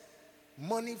collect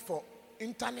money for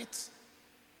internet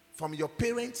from your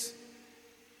parents,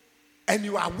 and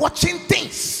you are watching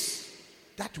things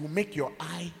that will make your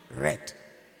eye red.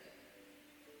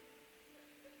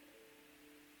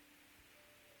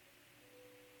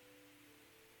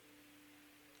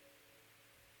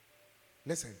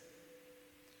 Listen,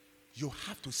 you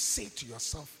have to say to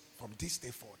yourself from this day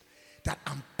forward that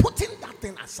I'm putting that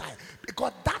thing aside,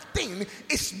 because that thing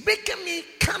is making me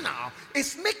carnal,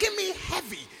 it's making me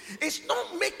heavy, it's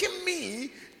not making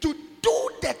me to do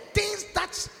the things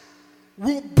that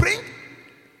will bring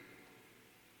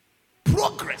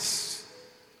progress,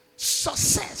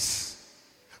 success,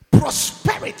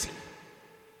 prosperity.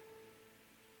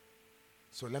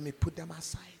 So let me put them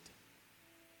aside.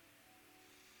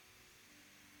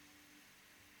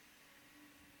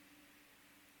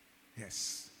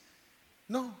 Yes.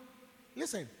 No,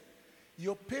 listen,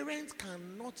 your parents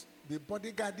cannot be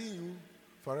bodyguarding you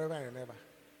forever and ever.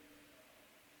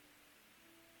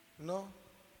 No.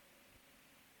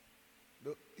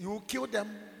 You will kill them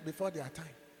before their time.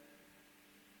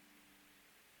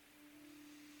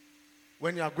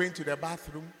 When you are going to the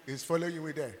bathroom, he's following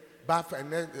you there. Bath,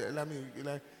 and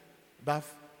then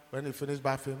bath. When you finish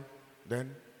bathing,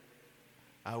 then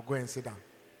I'll go and sit down.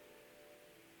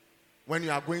 When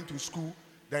you are going to school,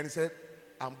 then he said,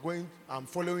 I'm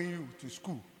following you to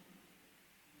school.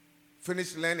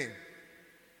 Finish learning.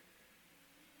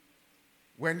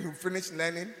 When you finish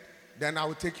learning, then I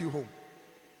will take you home.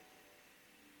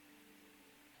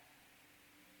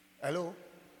 Hello?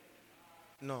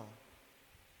 No.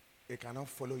 It cannot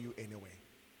follow you anyway.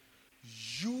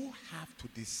 You have to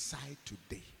decide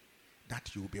today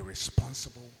that you will be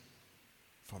responsible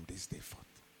from this day forth.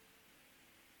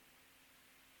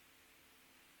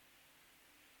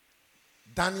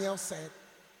 Daniel said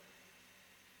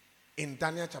in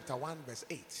Daniel chapter 1 verse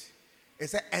 8, it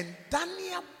said, and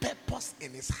Daniel purposed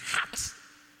in his heart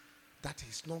that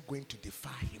he's not going to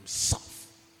defile himself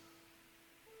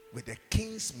with the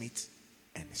king's meat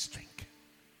and his drink.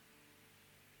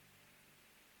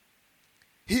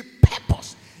 He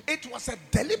purposed. It was a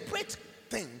deliberate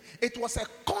thing. It was a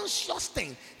conscious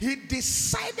thing. He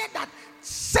decided that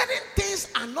certain things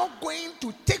are not going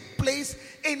to take place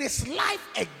in his life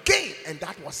again, and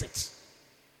that was it.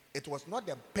 It was not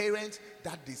the parents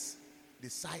that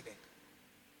decided.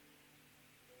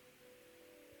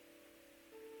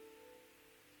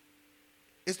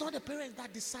 It's not the parents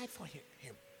that decide for him.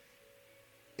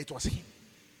 It was him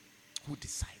who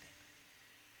decided.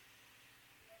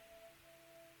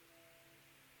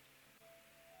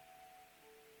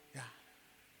 Yeah.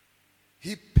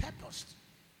 He purposed.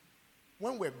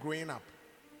 When we're growing up,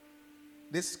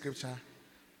 this scripture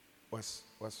was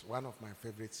one of my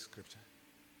favorite scriptures.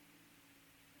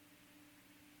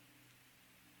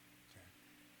 Okay.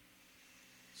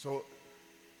 So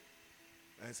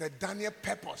I said Daniel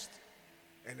purposed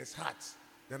in his heart.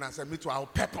 Then I said, me too, I'll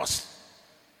purpose.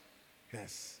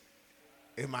 Yes.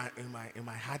 In my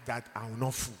heart that I will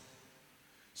not fool.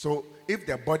 So if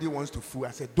the body wants to fool,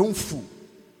 I said, don't fool.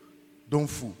 Don't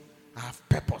fool. I have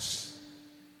purpose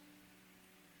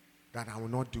that I will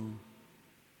not do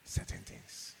certain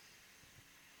things.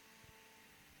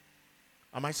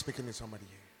 Am I speaking to somebody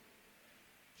here?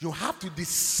 You have to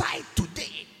decide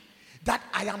today that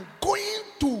I am going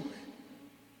to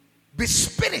be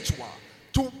spiritual,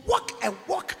 to walk a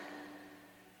walk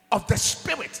of the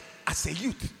spirit as a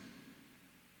youth.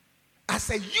 As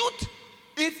a youth,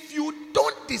 if you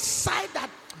don't decide that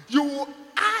you will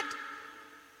add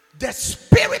the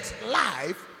spirit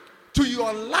life to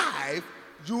your life,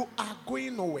 you are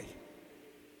going nowhere.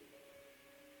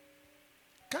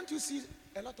 Can't you see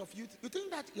a lot of youth? You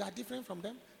think that you are different from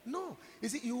them? No. You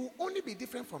see, you will only be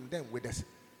different from them with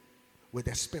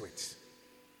the spirit.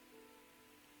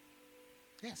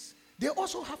 Yes. They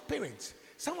also have parents.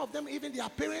 Some of them, even their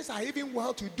parents are even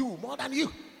well to do more than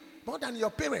you, more than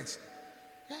your parents.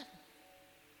 Yeah.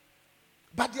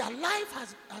 But their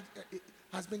life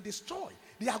has been destroyed.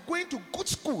 They are going to good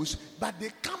schools, but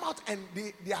they come out and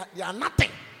they are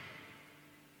nothing.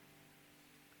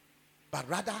 But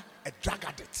rather a drug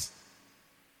addict.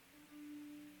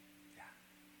 Yeah.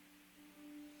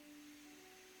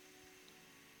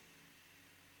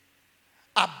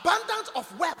 Abundance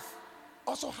of wealth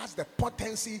also has the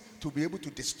potency to be able to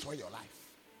destroy your life.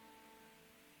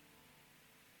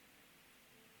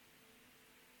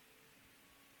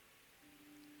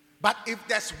 But if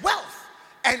there's wealth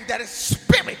and there is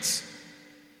spirit,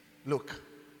 look,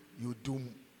 you do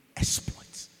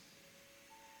exploits.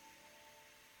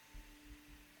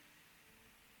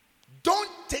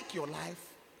 Don't take your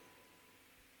life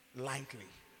lightly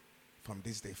from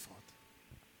this day forth.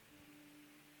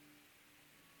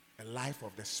 A life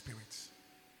of the spirit.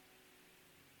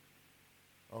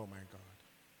 Oh my God.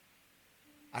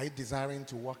 Are you desiring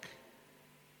to walk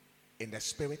in the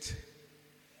spirit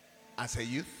as a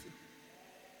youth?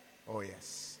 Oh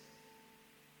yes.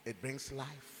 It brings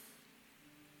life.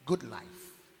 Good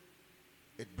life.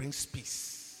 It brings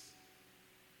peace.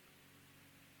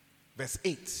 Verse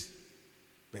 8.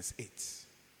 Verse 8.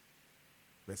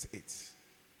 Verse 8.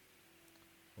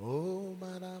 Oh,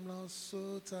 Madame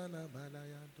Lansotana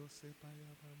Badaya Dosepaya.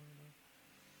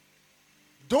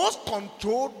 Those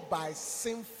controlled by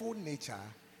sinful nature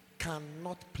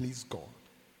cannot please God.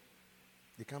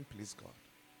 They can't please God.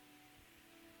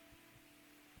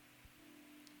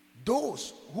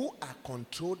 Those who are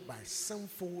controlled by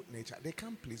sinful nature, they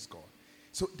can't please God.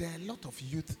 So there are a lot of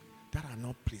youth that are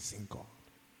not pleasing God.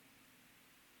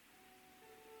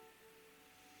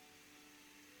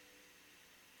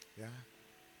 Yeah.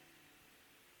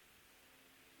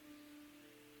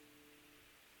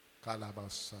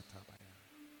 Kalabasatabaya.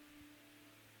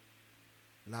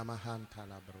 Lamahan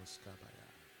talabroskabaya.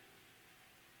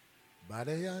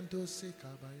 Badayanto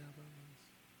sikabaya bamas.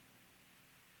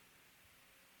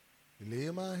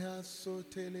 Lemaya so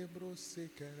telebro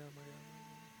sikeramaya.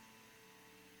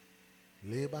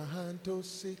 Lebahanto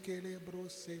sikelebro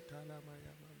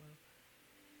setalamaya mama.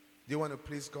 Do you want to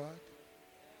please God?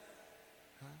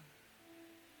 Huh?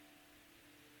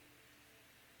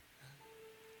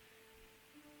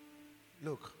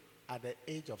 Look, at the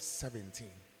age of 17,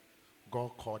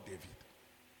 God called David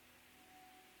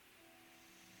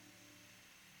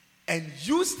and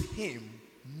used him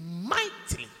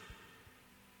mightily.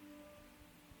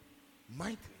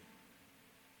 Mightily.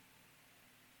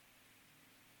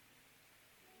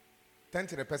 Turn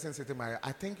to the person sitting by you.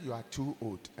 I think you are too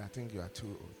old. I think you are too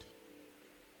old.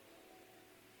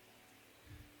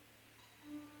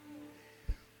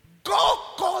 God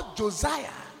called Josiah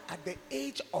at the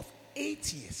age of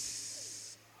 8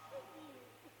 years,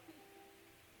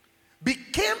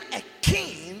 became a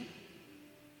king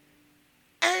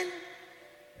and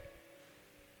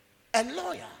a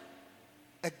lawyer,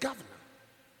 a governor.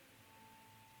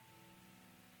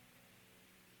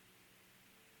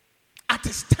 It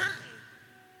is time.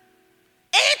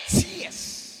 8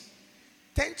 years.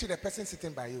 Turn to the person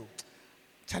sitting by you.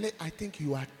 Charlie, I think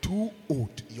you are too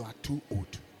old. You are too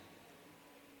old.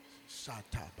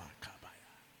 Shatabakabaya.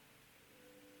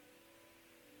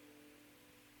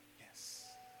 Yes.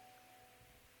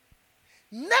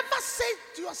 Never say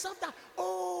to yourself that,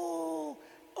 oh,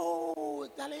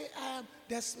 Charlie,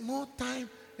 there's more time.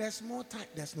 There's more time.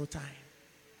 There's no time.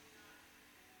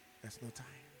 There's no time.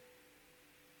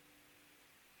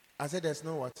 I said there's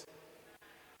no what?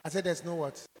 I said there's no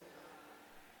what?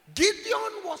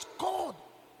 Gideon was called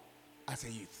as a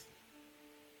youth.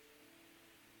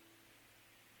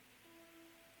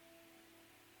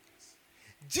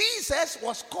 Jesus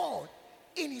was called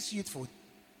in his youthful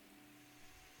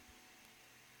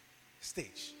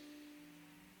stage.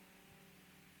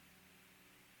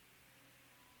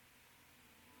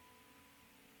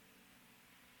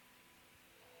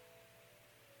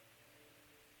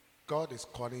 God is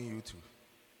calling you to.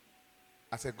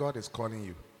 I said, God is calling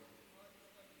you.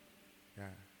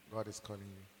 Yeah, God is calling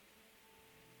you.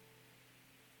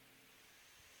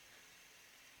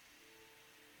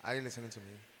 Are you listening to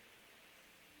me?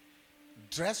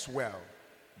 Dress well,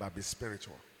 but be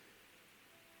spiritual.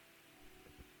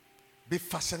 Be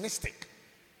fashionistic,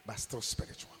 but still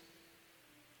spiritual.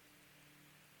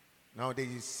 Nowadays,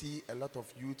 you see a lot of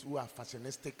youth who are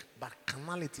fashionistic, but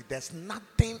carnality, there's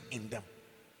nothing in them.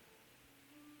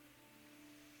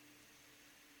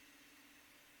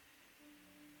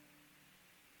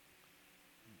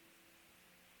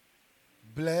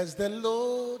 Bless the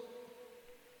Lord,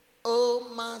 oh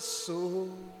my soul.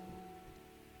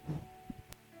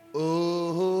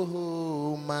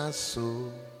 Oh my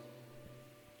soul.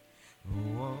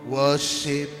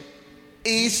 Worship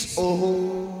His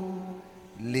holy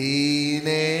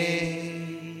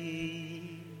name.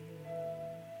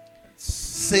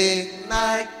 Sing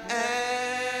like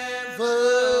ever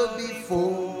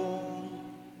before.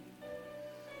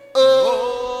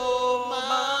 Oh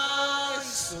my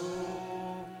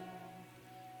soul,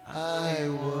 I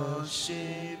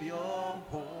worship your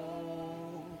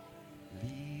holy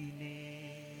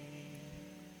name.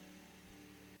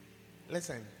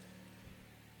 Listen.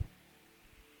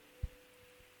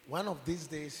 One of these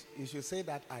days, you should say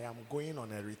that I am going on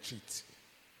a retreat.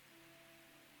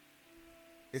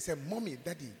 They say, Mommy,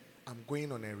 Daddy, I'm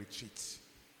going on a retreat.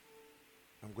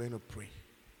 I'm going to pray.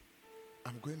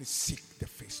 I'm going to seek the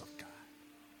face of God.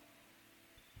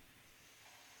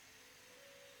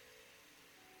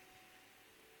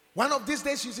 One of these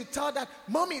days, you should tell that,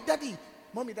 Mommy, Daddy,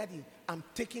 I'm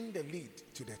taking the lead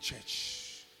to the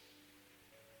church.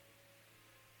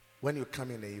 When you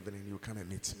come in the evening, you come and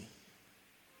meet me.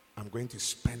 I'm going to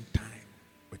spend time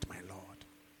with my Lord.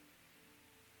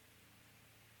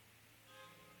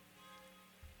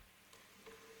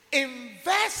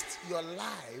 Invest your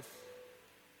life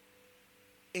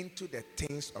into the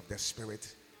things of the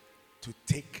Spirit to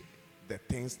take the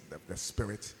things of the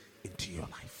Spirit into your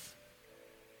life.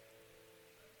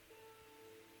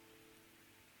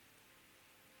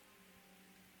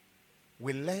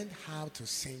 We learned how to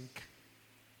sing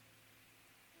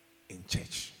in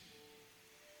church.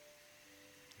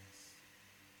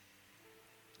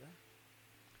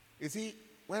 You see,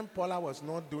 when Paula was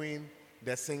not doing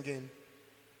the singing,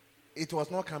 it was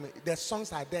not coming. The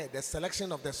songs are there. The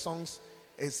selection of the songs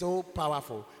is so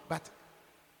powerful. But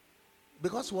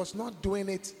because he was not doing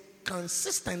it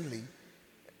consistently,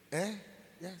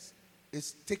 yes,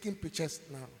 it's taking pictures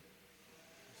now.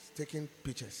 It's taking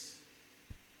pictures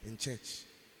in church.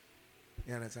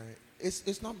 You understand?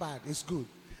 It's not bad. It's good.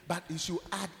 But you should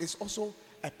add, it's also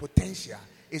a potential.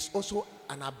 It's also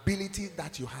an ability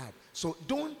that you have. So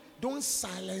don't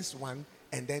silence one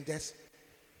and then just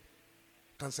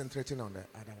concentrating on the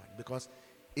other one. Because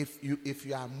if you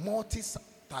are a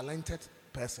multi-talented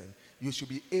person, you should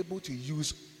be able to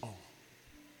use all.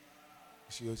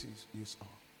 You should use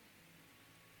all.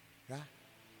 Yeah?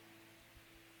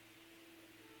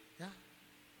 Yeah?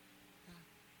 Yeah.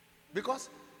 Because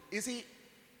you see,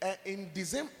 in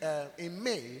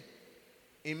May,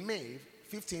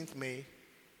 15th May,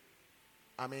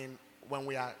 when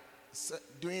we are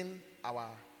doing our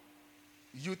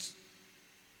youth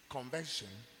convention,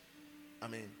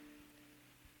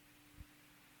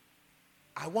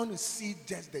 I want to see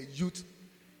just the youth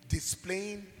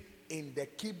displaying in the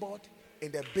keyboard,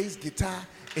 in the bass guitar,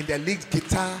 in the lead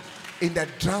guitar, in the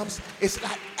drums. It's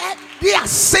like they are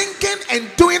singing and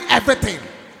doing everything.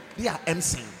 They are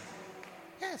emceeing.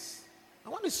 Yes, I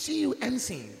want to see you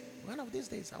emceeing. One of these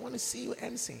days, I want to see you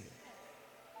emceeing.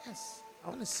 Yes, I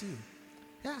want to see you.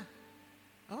 Yeah,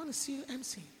 I want to see you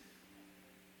emceeing.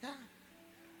 Yeah,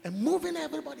 and moving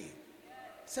everybody.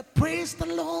 Say, praise the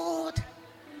Lord.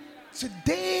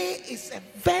 Today is a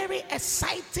very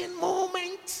exciting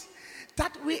moment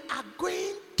that we are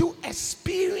going to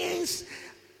experience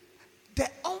the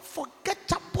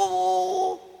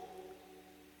unforgettable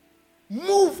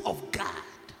move of God.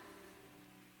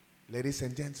 Ladies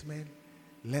and gentlemen,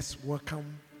 let's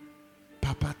welcome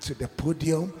Papa to the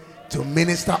podium to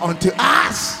minister unto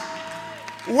us.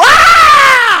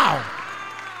 Wow!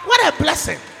 What a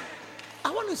blessing. I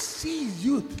want to see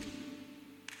youth,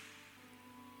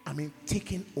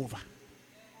 taking over.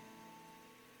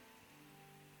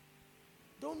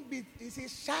 Don't be, you see,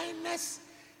 shyness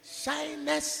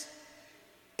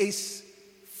is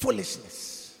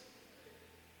foolishness.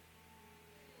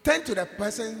 Turn to the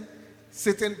person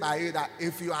sitting by you that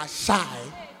if you are shy,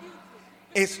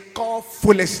 it's called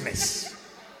foolishness.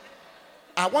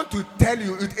 I want to tell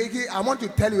you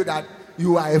that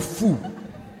you are a fool.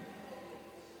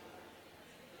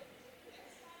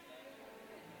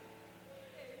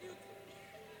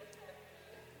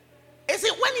 You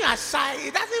see, when you are shy,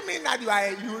 it doesn't mean that you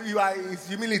are it's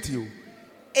humility.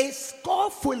 It's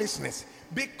called foolishness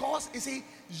because you see,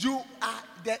 you are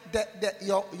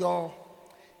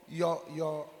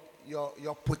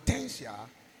your potential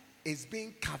is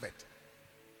being covered,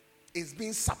 is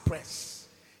being suppressed.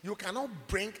 You cannot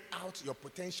bring out your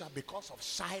potential because of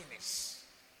shyness.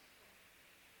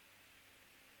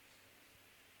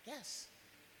 Yes.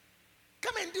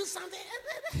 Come and do something.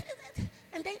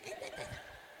 And then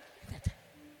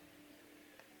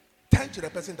turn to the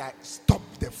person that stop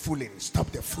the fooling.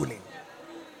 Stop the fooling.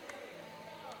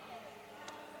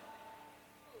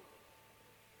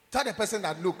 Tell the person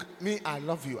that, look, me, I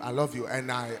love you,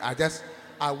 and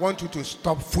I want you to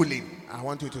stop fooling. I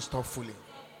want you to stop fooling.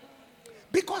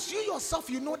 Because you yourself,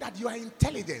 you know that you are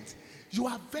intelligent. You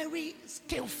are very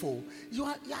skillful. You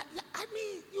know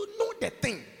the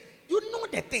thing. You know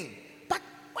the thing. But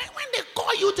when they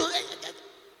call you to...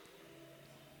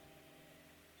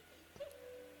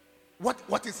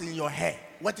 What is in your hair?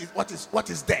 What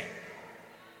is there?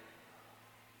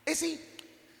 You see,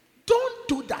 don't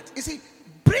do that. You see,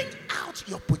 bring out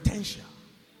your potential.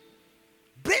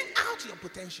 Bring out your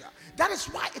potential. That is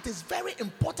why it is very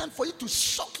important for you to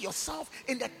soak yourself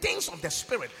in the things of the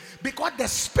Spirit. Because the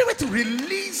Spirit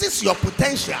releases your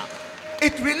potential.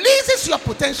 It releases your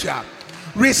potential.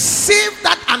 Receive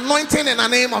that anointing in the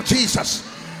name of Jesus.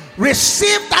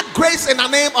 Receive that grace in the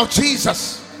name of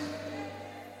Jesus.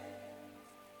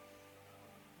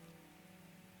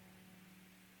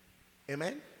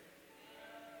 Amen?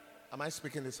 Am I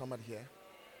speaking to somebody here?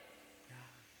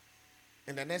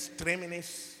 In the next 3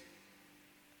 minutes,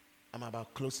 I'm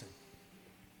about closing.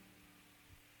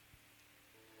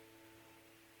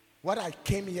 What I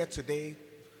came here today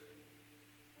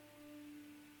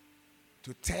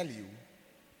to tell you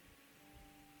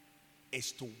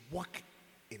is to walk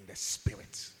in the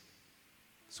Spirit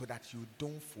so that you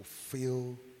don't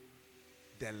fulfill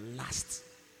the lust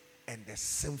and the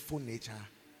sinful nature.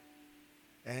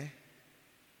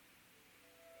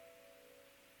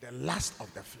 The lust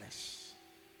of the flesh.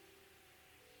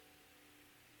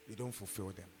 You don't fulfill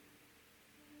them.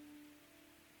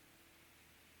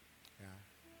 Yeah.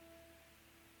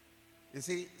 You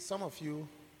see, some of you,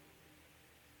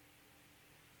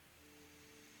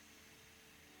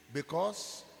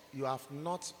 because you have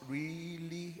not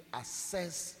really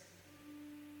assessed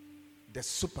the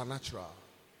supernatural,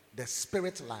 the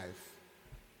spirit life,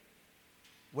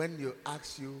 when you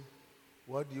ask you,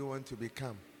 what do you want to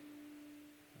become?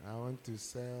 I want to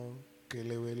sell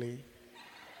kelewele.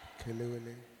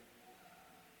 Kelewele.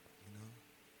 You know?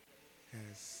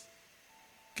 Yes.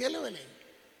 Kelewele.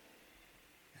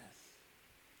 Yes.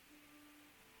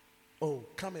 Oh,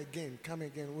 come again.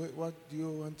 What do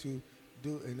you want to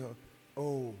do? You know?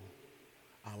 Oh,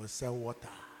 I will sell water.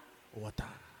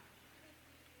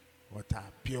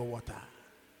 Pure water.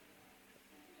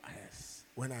 Yes.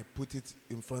 When I put it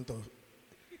in front of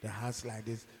the house like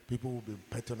this, people will be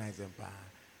patronizing.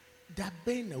 That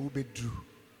pain will be true.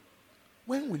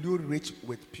 When will you reach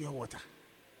with pure water?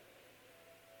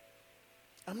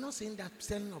 I'm not saying that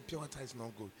selling of pure water is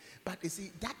not good, but you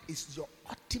see, that is your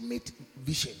ultimate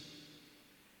vision.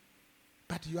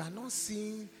 But you are not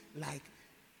seeing like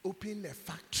opening a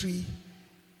factory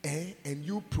and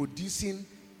you producing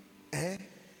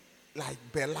like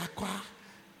Belacqua,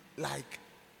 like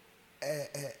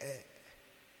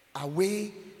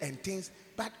away and things.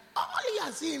 But all you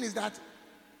are seeing is that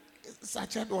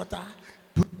sachet water.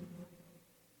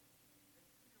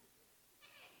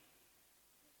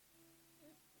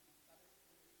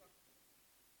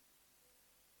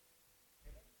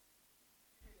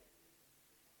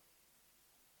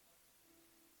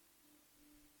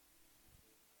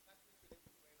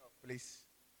 Please.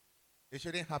 It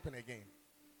shouldn't happen again.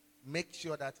 Make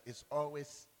sure that it's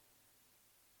always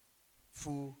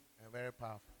full and very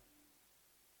powerful.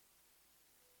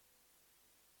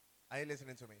 Are you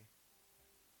listening to me?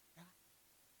 Yeah.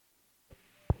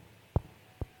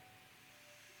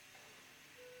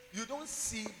 You don't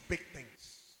see big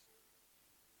things.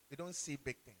 You don't see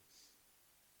big things.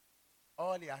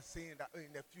 All you are saying that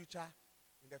in the future,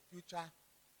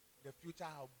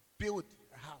 I'll build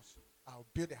a house. I'll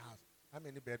build a house. How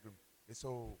many bedrooms? It's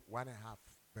all 1.5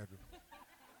 bedroom.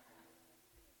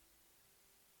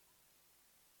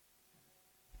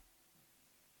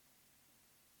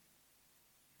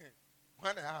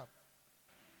 1.5.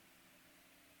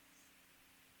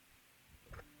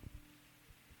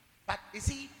 But you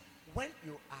see, when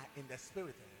you are in the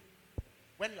spirit,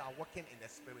 when you are walking in the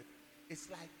spirit, it's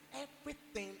like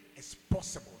everything is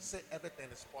possible. Say everything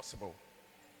is possible.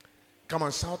 Come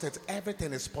on, shout it.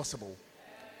 Everything is possible.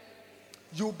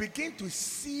 You begin to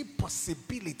see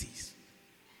possibilities.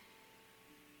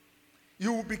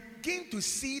 You will begin to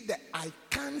see the I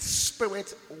can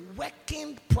spirit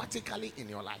working practically in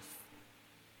your life.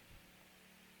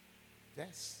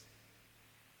 Yes.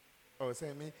 Oh,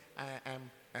 say me. I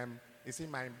am. You see,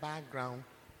 my background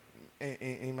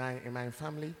in my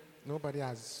family, nobody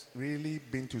has really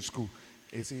been to school.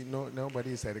 You see,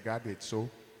 nobody is a graduate. So,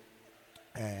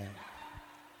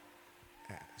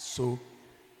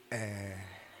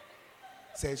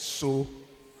 says so.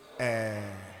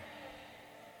 And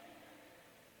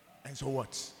so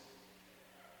what?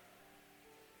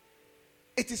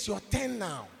 It is your turn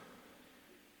now.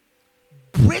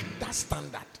 Break that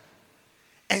standard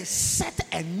and set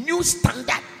a new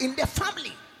standard in the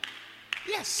family.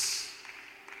 Yes.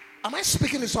 Am I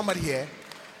speaking to somebody here?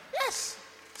 Yes.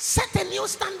 Set a new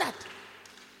standard.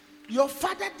 Your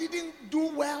father didn't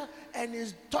do well and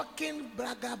is talking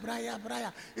braga,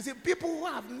 braya. You see, people who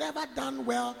have never done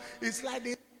well, it's like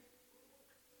they.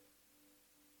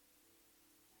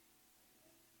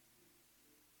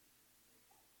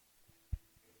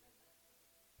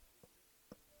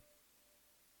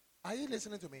 Are you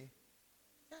listening to me?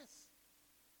 Yes.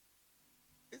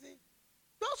 You see,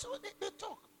 those who they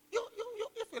talk. You,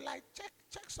 if you like,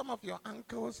 check some of your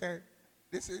uncles and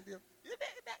those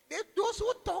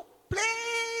who talk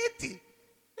plenty.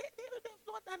 They've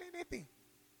not done anything.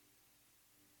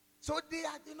 So they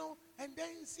are, and then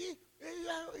you see,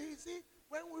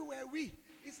 when we were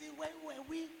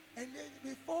and then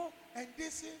before, and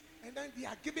this, and then they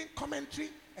are giving commentary,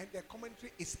 and the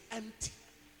commentary is empty.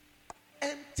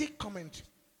 Empty commentary.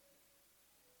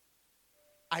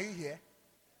 Are you here?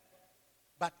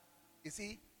 But you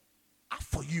see, as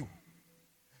for you,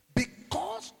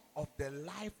 because of the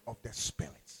life of the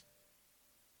Spirit,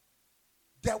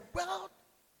 the world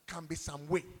can be some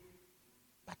way,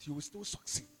 but you will still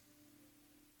succeed.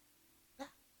 Yeah.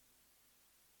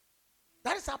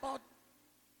 That is about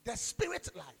the spirit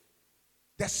life.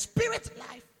 The spirit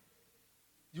life,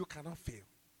 you cannot fail.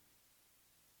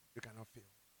 You cannot fail.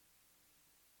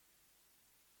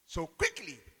 So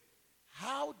quickly,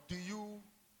 how do you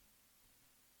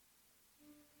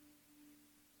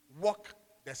walk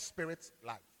the spirit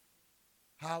life?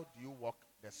 How do you walk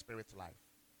the spirit life?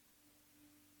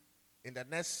 In the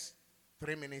next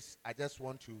 3 minutes, I just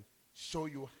want to show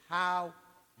you how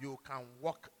you can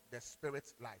walk the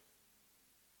spirit life.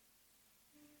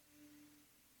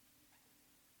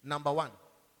 Number one,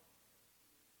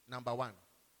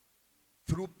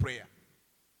 through prayer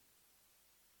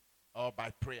or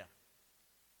by prayer.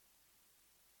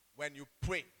 When you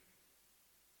pray,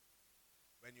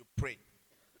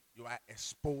 you are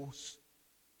exposed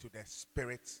to the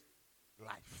spirit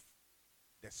life,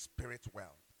 the spirit world.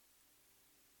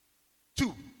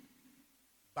 2,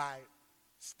 by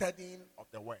studying of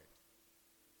the word.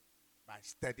 By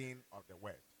studying of the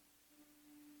word.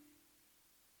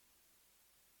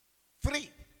 3,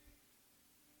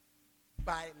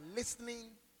 by listening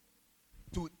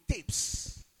to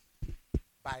tapes.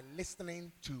 By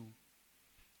listening to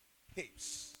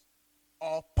tapes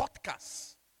or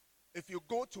podcasts. If you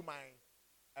go to my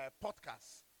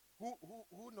podcast,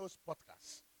 who knows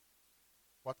podcasts?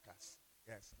 Podcasts,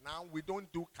 yes. Now we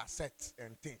don't do cassettes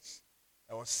and things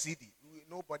or CD.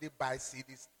 Nobody buys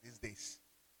CDs these days.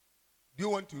 Do you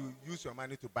want to use your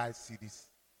money to buy CDs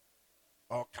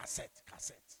or cassette?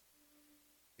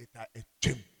 It's a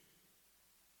gym.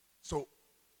 So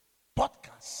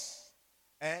podcasts.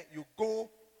 You go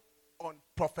on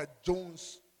Prophet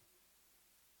Jones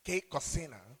K.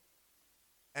 Cosina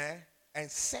and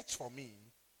search for me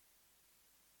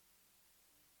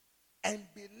and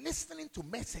be listening to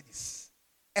messages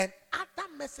and other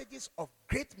messages of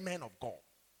great men of God.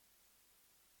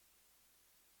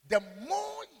 the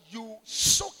more you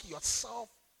soak yourself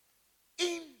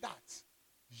in that,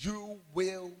 you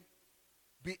will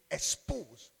be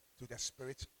exposed to the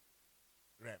spirit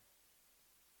realm.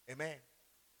 Amen.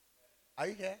 Are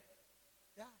you here?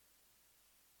 Yeah.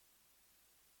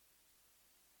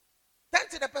 Turn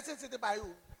to the person sitting by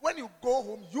you. When you go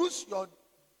home, use your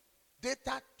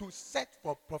data to search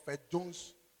for Prophet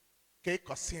Jones K.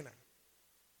 Cosina.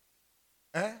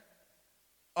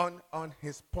 On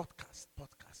his podcast.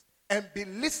 And be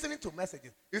listening to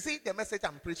messages. You see the message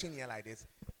I'm preaching here like this,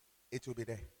 it will be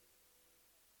there.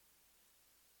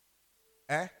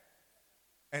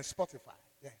 And Spotify,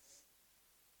 yes.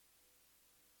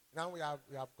 Now we have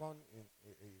gone in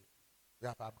we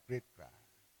have upgrade.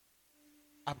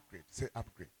 Upgrade. Say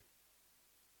upgrade.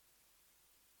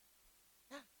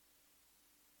 Yeah.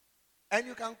 And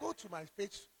you can go to my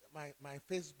page, my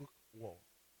Facebook wall,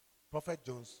 Prophet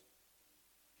Jones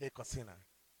K. Cosina.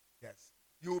 Yes.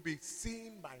 You will be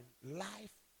seeing my live,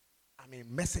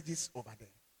 messages over there.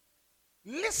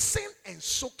 Listen and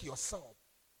soak yourself.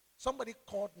 Somebody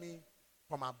called me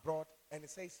from abroad and he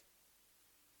says,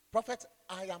 Prophet,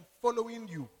 I am following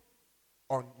you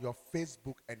on your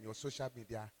Facebook and your social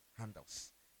media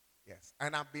handles. Yes.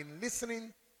 And I've been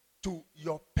listening to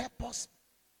your purpose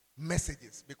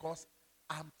messages because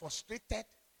I'm frustrated.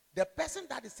 The person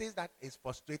that says that is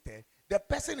frustrated, the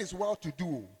person is well to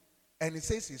do. And he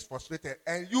says he's frustrated.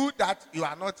 And you that you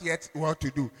are not yet well to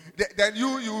do. Then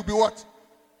you will be what?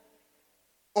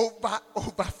 Over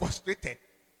frustrated.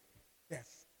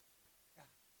 Yes. Yeah.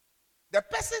 The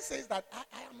person says that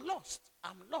I am lost.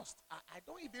 I'm lost. I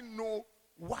don't even know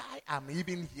why I'm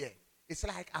even here. It's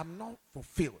like I'm not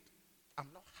fulfilled. I'm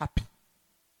not happy.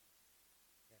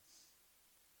 Yes.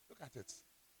 Look at it.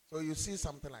 So you see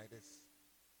something like this.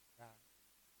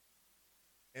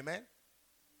 Yeah. Amen.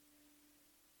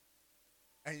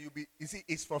 And you see,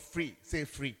 it's for free. Say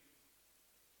free.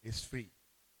 It's free.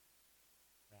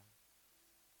 Yeah.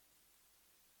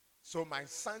 So my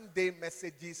Sunday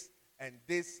messages and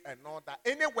this and all that,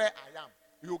 anywhere I am,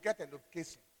 you'll get a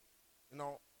notification. You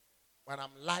know, when I'm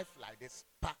live like this,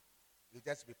 you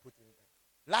just be putting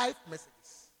it. Live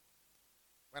messages.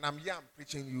 When I'm here, I'm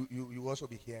preaching, you also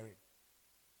be hearing.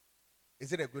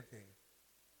 Is it a good thing?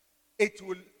 It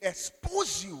will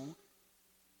expose you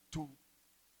to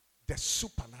the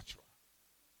supernatural.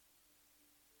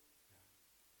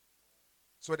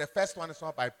 So the first one is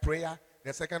all by prayer.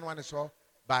 The second one is all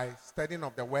by studying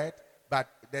of the word. But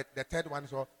the third one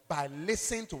is all by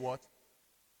listening to what?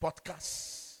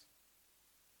 Podcasts.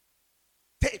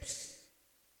 Tapes.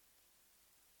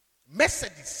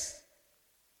 Messages.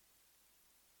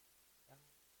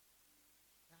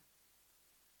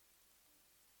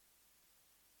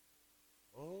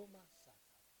 Oh, my God.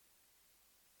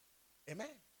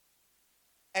 Amen.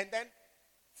 And then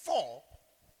 4,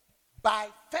 by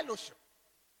fellowship.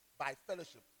 By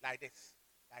fellowship like this.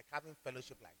 Like having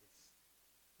fellowship like this.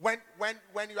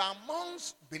 When you are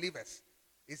amongst believers,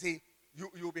 you see,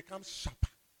 you become sharper.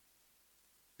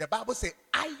 The Bible says,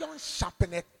 iron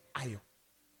sharpeneth iron.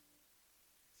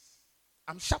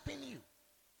 I'm sharpening you.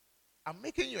 I'm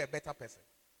making you a better person.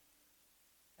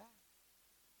 Yeah.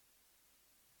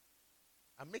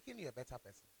 I'm making you a better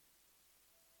person.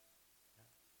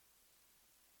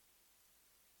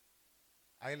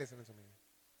 Yeah. Are you listening to me?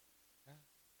 Yeah.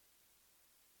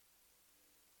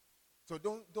 So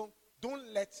don't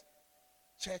let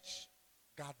church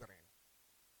gathering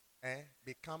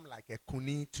become like a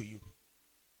kuni to you.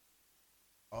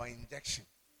 Or injection.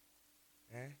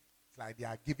 It's like they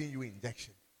are giving you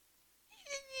injection.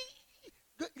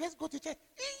 Let's go to church.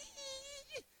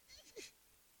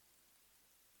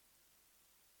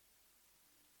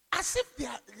 As if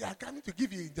they are coming to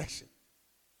give you injection.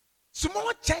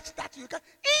 Small church that you can.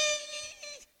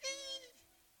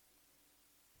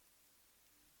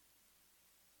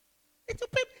 It's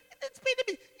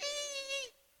me.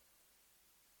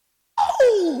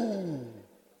 Oh!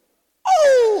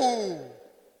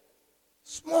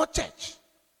 Small church.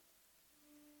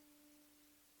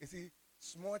 You see,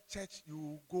 small church,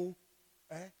 you go,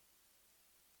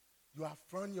 you have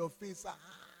frowned your face.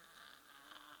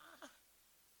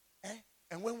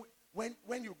 And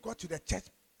when you go to the church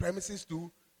premises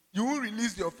too, you will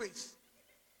release your face.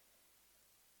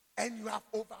 And you have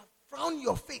over-frowned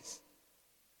your face.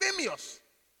 Famous.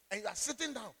 And you are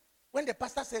sitting down. When the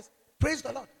pastor says, praise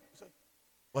the Lord. You say,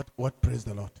 what praise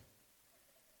the Lord?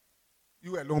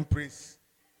 You alone praise.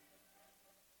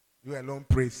 You alone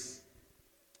praise.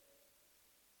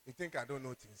 You think I don't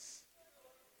know things?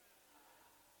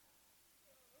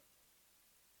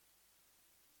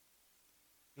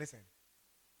 Listen,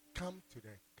 come to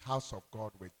the house of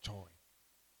God with joy.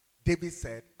 David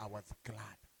said, I was glad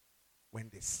when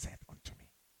they said unto me,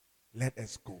 let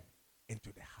us go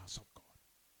into the house of God.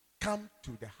 Come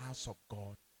to the house of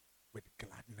God with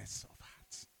gladness of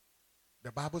heart.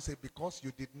 The Bible says, because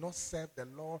you did not serve the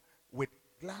Lord with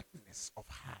gladness of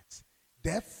heart,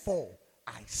 therefore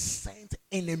I sent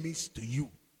enemies to you,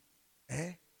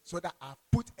 so that I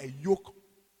put a yoke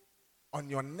on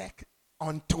your neck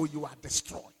until you are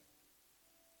destroyed.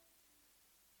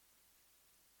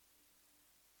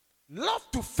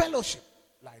 Love to fellowship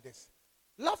like this.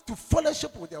 Love to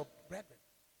fellowship with your brethren.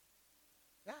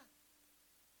 Yeah.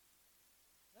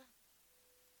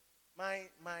 My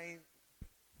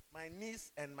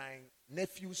niece and my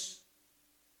nephews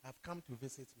have come to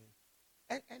visit me.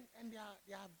 And they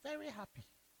are very happy.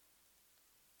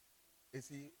 You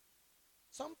see,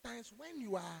 sometimes when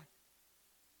you are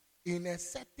in a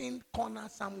certain corner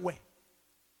somewhere,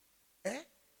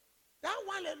 that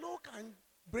one alone can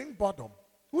bring boredom.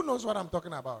 Who knows what I'm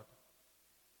talking about?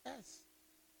 Yes.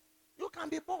 You can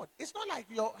be bored. It's not like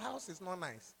your house is not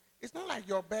nice. It's not like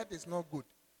your bed is not good.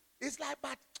 It's like,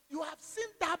 but you have seen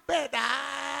that bed.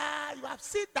 You have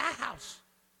seen that house.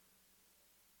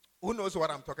 Who knows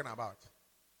what I'm talking about?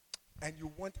 And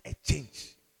you want a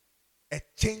change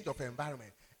of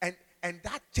environment. And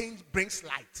that change brings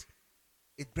light.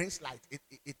 It brings light.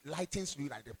 It lightens you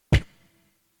like the. And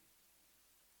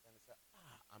say,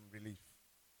 I'm relieved.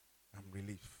 I'm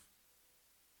relieved.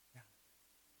 Yeah.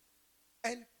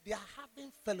 And they are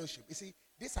having fellowship. You see,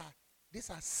 these are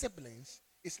siblings.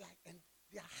 It's like, and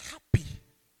they are happy.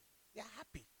 They are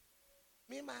happy.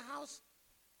 Me in my house,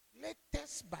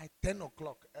 latest by 10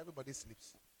 o'clock, everybody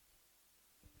sleeps.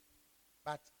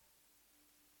 But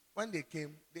when they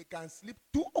came, they can sleep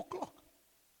 2 o'clock.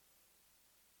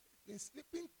 They've been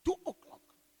sleeping 2 o'clock.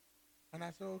 And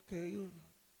I said, okay.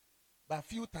 But a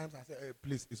few times I said, hey,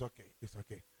 please, it's okay. It's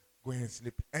okay. Go and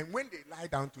sleep. And when they lie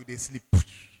down to, they sleep.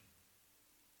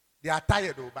 They are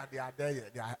tired though, but they are there.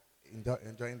 They are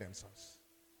enjoying themselves.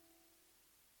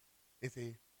 You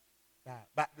see? Yeah.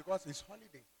 But because it's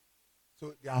holiday,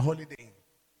 so they are holidaying.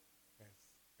 Yes.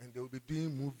 And they will be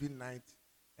doing movie night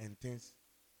and things.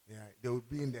 Yeah. They will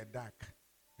be in the dark.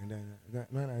 And then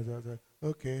when I said,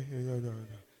 okay. Then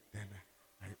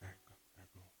I go.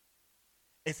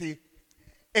 You see,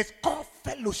 it's called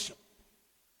fellowship.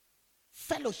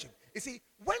 Fellowship. You see,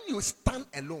 when you stand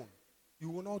alone, you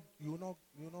will not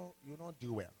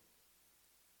do well.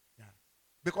 Yeah.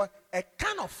 Because a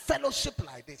kind of fellowship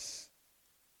like this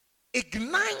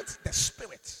ignites the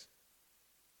spirit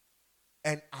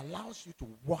and allows you to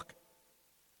walk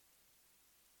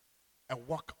a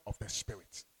walk of the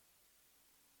spirit.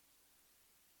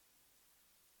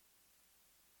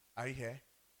 Are you here?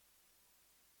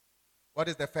 What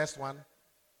is the first one?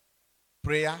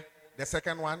 Prayer. The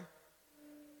second one?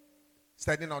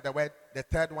 Studying of the word. The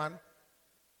third one?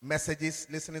 Messages,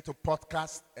 listening to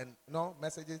podcasts and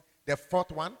messages. The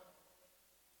fourth one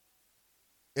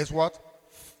is what?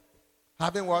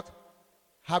 Having what?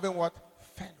 Having what?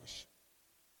 Fellowship.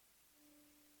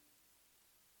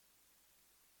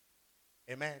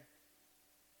 Amen.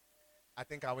 I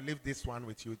think I will leave this one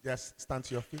with you. Just stand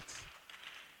to your feet.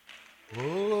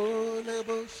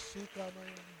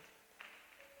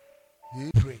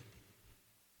 Pray.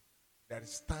 There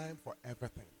is time for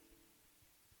everything.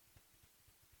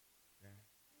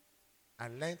 Yeah.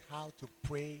 And learn how to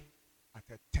pray at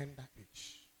a tender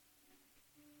age.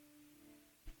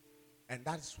 And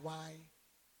that's why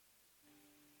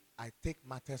I take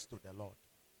matters to the Lord.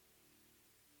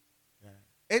 Yeah.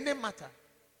 Any matter,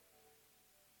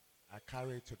 I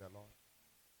carry it to the Lord.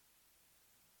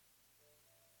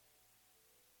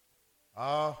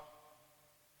 Oh,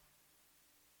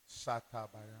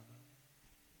 Satabayama.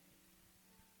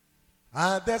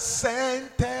 At the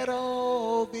center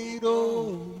of it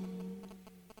all,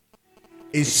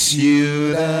 it's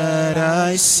you that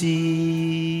I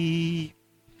see.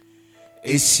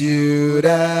 It's you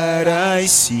that I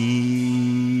see.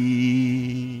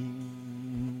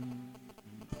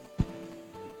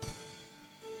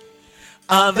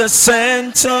 At the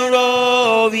center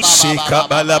of it,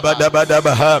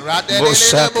 Shikabalabadabaha,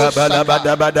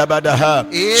 Moshakabalabadabadaha,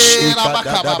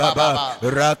 Shikadababa,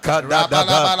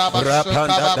 Rakadadaba,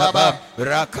 Rapandadaba,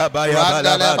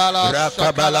 Rakabayabalaba,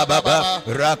 Rakabalababa,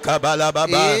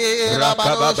 Rakabalababa,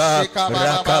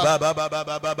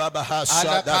 Rakababa,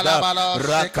 Hasadada,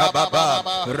 Rakababa,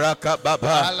 Rakaba,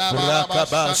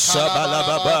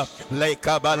 Shabalababa,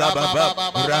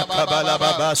 Lekabalababa,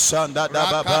 Rakabalababa,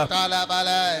 Sandadababa.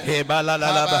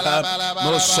 Hebalalababa,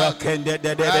 Mosakende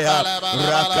de Debea,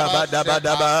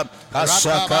 Rakabadabadaba,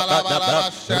 Asakabadaba,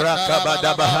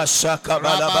 Rakabadaba,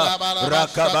 Sakabalaba,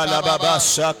 Rakabalaba,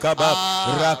 Sakaba,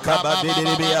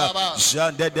 Rakabadibia,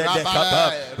 Jande de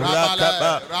Kaba,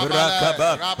 Rakaba,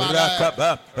 Rakaba,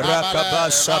 Rakaba, Rakaba,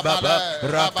 Sababa,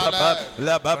 Rakaba,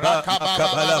 Lababa,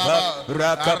 Kabalaba,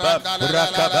 Rakaba,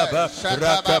 Rakababa,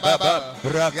 Rakababa,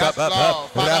 Rakababa,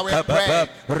 Rakababa,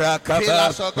 Rakaba,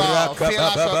 Rakababa,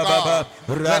 Rakababa,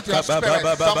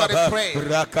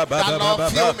 Rakababa, Rakababa,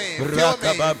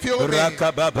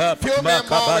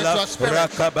 Makabala,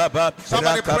 Rakababa,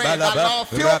 Rakabalaba,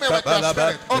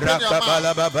 Rakabalaba,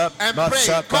 Rakabalaba,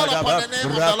 Masakadaba,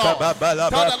 Rakabalaba,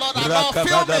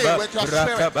 Rakabadaba,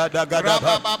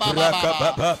 Rakabadagadaba,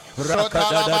 Rakababa,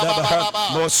 Rakadadaba,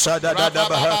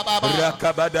 Mosadadaba,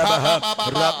 Rakabadaba,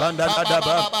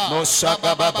 Rabandadaba,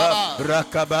 Mosakababa,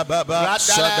 Rakababa,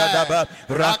 Sadadaba,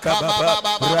 Rakababa,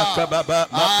 Rakababa,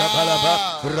 Makabalaba,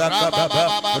 Rakababa,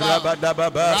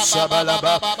 Rabadababa,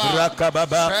 Sabalaba,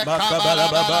 Rakababa,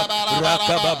 Makabalaba,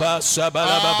 Rakababa,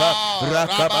 Sabalaba,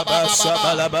 Rakababa,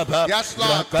 Sabalaba, Yes,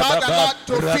 Lord. Tell the Lord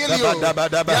to fill you.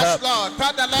 Yes, Lord.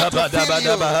 Tell the Lord to fill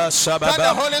you. Tell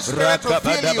the Holy Spirit to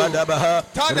fill you.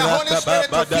 Tell the Holy Spirit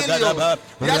to fill you.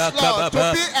 Yes, Lord. To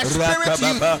be a spirit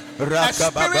youth. A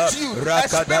spirit youth. A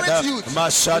spirit youth.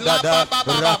 Masadada,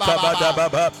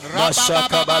 Rakabadababa,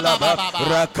 Masakabalaba,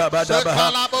 Rakabadaba,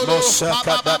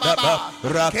 Mosakadaba,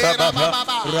 Rakababa,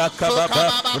 Rakababa,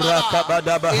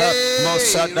 Rakabadaba,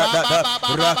 Mosadada,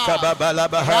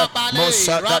 Rakababalaba,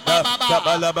 Mosadada,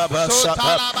 Kabalaba,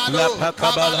 Sapa,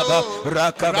 Lapakabalaba,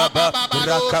 Rakababa,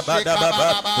 Rakabadababa,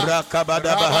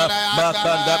 Rakabadaba,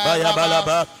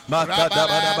 Makadabayabalaba,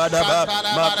 Makadabadabadaba,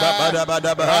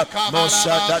 Makabadabadaba,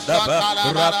 Mosadadaba,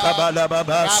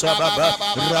 Rakabalaba, Sababa,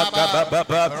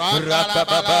 Rakababa,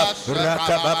 Rakababa,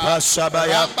 Rakababa,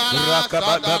 Sabaya,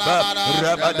 Rakababa,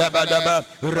 Rabadabadaba,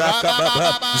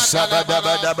 Rakababa,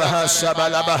 Sabadabadaba,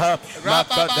 Sabalabaha,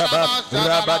 Makadaba,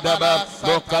 Rabadaba,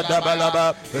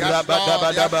 Mokadabalaba,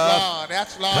 Rabadabadaba,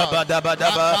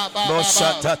 Kabadabadaba,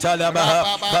 Mosatatalaba,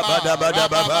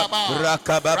 Kabadabadaba,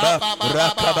 Rakababa,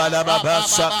 Rakabalaba,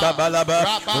 Sakabalaba,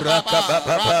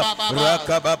 Rakababa,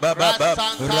 Rakababa,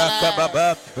 Rakababa,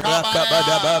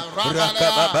 Rakabadaba,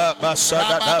 Rakababa,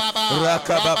 Masadada,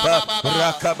 Rakababa,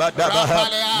 Rakabadaba,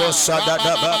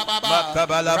 Mosadadaba,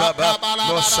 Makabalaba,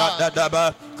 Mosadadaba,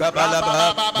 Kabalaba,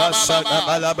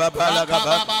 Masadabalaba,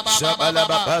 Balagaba,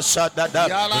 Shabalaba, Sadada,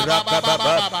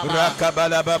 Rakababa,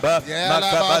 Rakabalaba,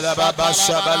 Makabalaba,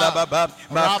 Shabalaba,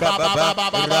 Makababa,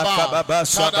 Rakababa,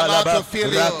 Shabalaba,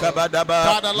 Rakabadaba,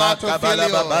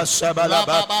 Makabalaba, Shabalaba,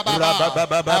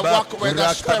 Rabababa,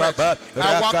 Rakababa,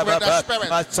 Rakababa,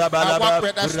 Matsabalaba,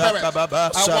 Rakababa,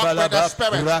 Shabalaba,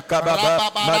 Rakababa,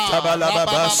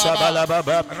 Matabalaba,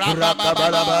 Shabalaba,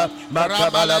 Rakabalaba,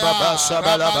 Makabalaba,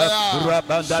 Shabalaba,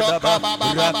 Rabandaba,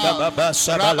 Rakababa,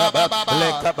 Shabalaba,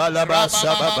 Lekabalaba,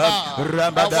 Shababa,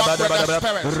 Rabadabadaba,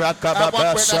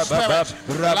 Rakababa, Shababa,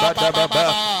 Rabadababa,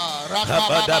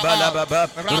 Habadabalababa,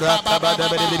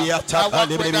 Rakabadabia,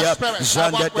 Tapalibia,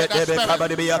 Zandebe,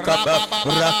 Kabadibia, Kaba,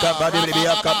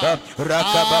 Rakabadibia, Kaba,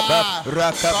 Rakababa,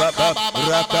 Rakababa,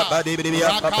 Rakabadibia,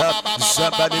 Kaba,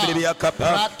 Zabadibia,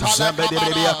 Kaba,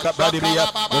 Zabadibia, Kabadibia,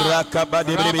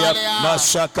 Rakabadibia,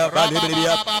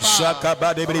 Masakabadibia,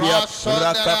 Sakabadibia,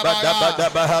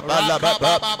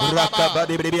 Rakabadabadaba,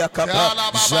 Rakabadibia, Kaba,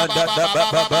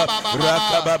 Zadababa,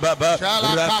 Rakababa,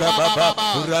 Rakababa,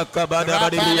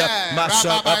 Rakabadabadibia,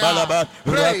 Masakabalaba,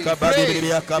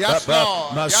 Rakabadibia, Kaba,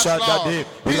 Masadadi,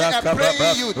 Rakababa,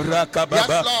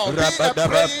 Rakababa,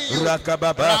 Rabadaba,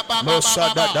 Rakababa,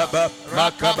 Mosadadaba,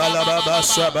 Makabalaba,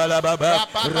 Sabalababa,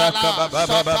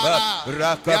 Rakababa,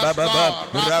 Rakababa,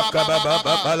 Rakababa,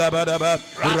 Balabadaba,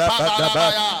 Rabadaba,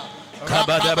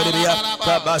 Kabadabadabia,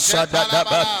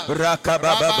 Kabasadadaba,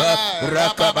 Rakababa,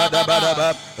 Rakabadabadaba,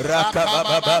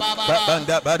 Rakababa,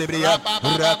 Kabandabadabia,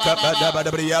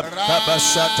 Rakabadabadabia,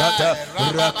 Kabasatata,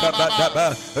 Rakabadaba,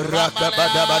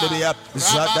 Rakabadabadabia,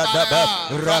 Zadadaba,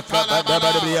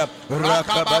 Rakabadabadabia,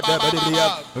 Rakabadabadabia,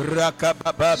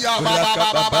 Rakababa,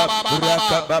 Rakababa,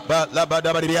 Rakababa,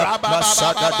 Labadabadabia,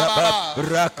 Masadadaba,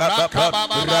 Rakababa,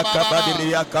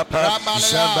 Rakabadabia, Kapa,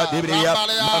 Zambadabia,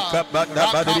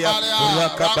 Makabadabadabia,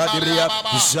 Rakabadibria,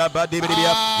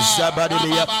 Zabadibria,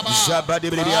 Zabadibria,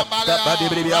 Zabadibria,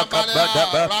 Kabadibria,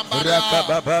 Kabadaba,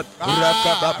 Rakababa,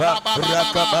 Rakababa,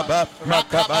 Rakababa,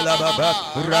 Makabalababa,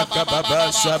 Rakababa,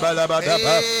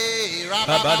 Sabalabadaba,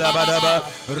 Kabadabadaba,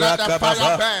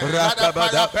 Rakababa,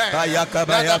 Rakabada,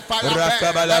 Ayakabaya,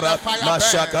 Rakabalaba,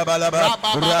 Mashakabalaba,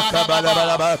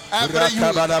 Rakabalabalaba,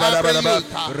 Rakabalabalaba,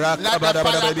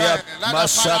 Rakabadabadabia,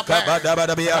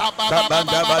 Mashakabadabadabia,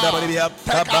 Kabandabadabia,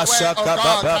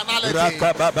 Kabashakababa,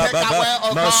 Rakabababa,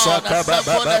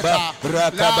 Mashakababa,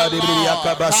 Rakabadibia,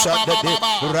 Kabashadde,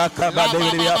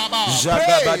 Rakabadibia,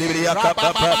 Jagabadibia,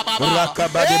 Kababa,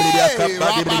 Rakabadibia,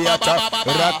 Kabadibia,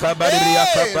 Rakabadibia,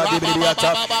 Kabadibia,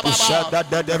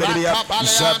 Shadadabia,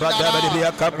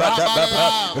 Shabadabia,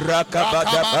 Kabadababa,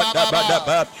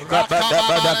 Rakabadabadabadaba,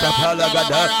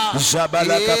 Kabadabadakapalagada,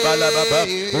 Jabalakabalababa,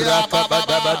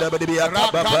 Rakabadabadabia,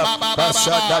 Kababa,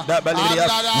 Bashadabia,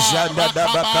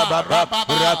 Jandabakababa,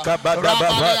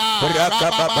 Rakabadababa,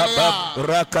 Rakababa,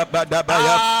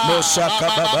 Rakabadabaya,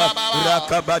 Moshakababa,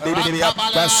 Rakabadibia,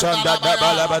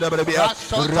 Bashandadabalabadabia,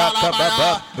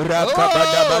 Rakababa,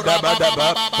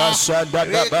 Rakabadabadabadaba,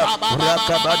 Bashandadaba,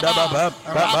 Rakabadababa,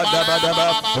 Kabadabadaba,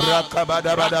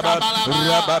 Rakabadabadaba,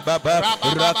 Rabababa,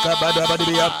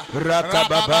 Rakabadabadabia,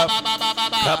 Rakababa,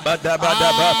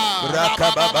 Kabadabadaba,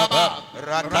 Rakababa,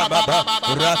 Rakababa,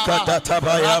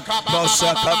 Rakatabaya,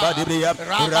 Moshakabadibia,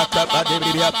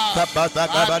 Rakabadibia,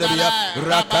 Kabadabadabia,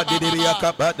 Rakadibia,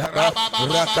 Kabadaba,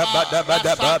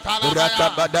 Rakabadabadaba,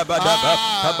 Rakabadabadaba,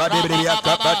 Kabadibia,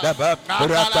 Kabadaba,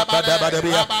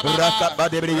 Rakabadabadabia,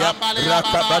 Rakabadibia,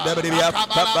 Rakabadabia,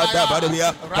 Kabadabadabia,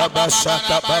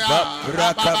 Kabashakababa,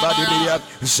 Rakabadibia,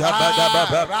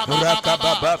 Jabadababa,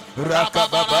 Rakababa,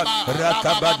 Rakababa,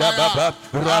 Rakabadababa,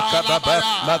 Rakababa,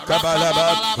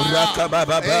 Makabalaba,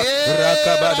 Rakababa,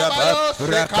 Rakabadaba, Rakababa,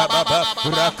 Rakabadababa,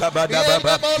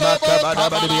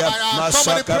 Makabadabadabia,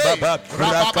 Mashakababa,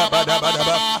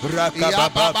 Rakabadabadaba,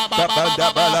 Rakababa,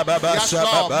 Kabadabalababa,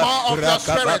 Shababa,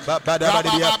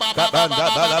 Rakabadabadabia,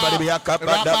 Kabadabalabadabia,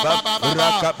 Kabadaba,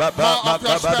 Rakababa,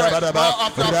 Makabadabadaba,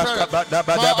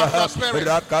 Rakabadabadaba,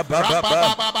 Rakababa,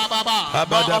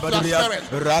 Kabadabadabia,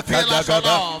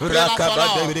 Rakadagaba,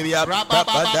 Rakabadabadabia,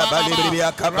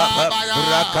 Kabadabadabia, Kababa,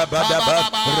 Rakabadaba,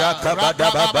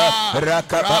 Rakabadababa,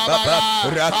 Rakababa,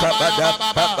 Rakabada,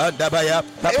 Kabadabaya,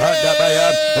 Kabadabaya,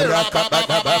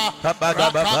 Rakabadaba,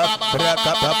 Kabadababa,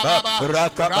 Rakababa,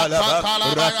 Rakabalaba,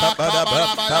 Rakabadaba,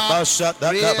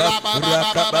 Kabashadaba,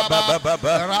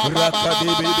 Rakabababa,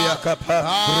 Rakadibia Kapa,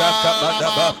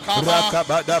 Rakabadaba,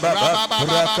 Rakabadababa,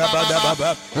 Rakabadababa,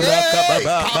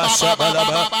 Rakababa,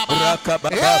 Mashabalaba,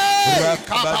 Rakababa,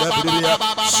 Rakabadabia,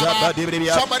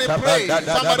 Shabadibia,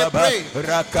 Kabadababa,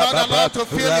 Rakababa,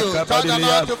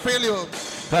 Rakabadibia,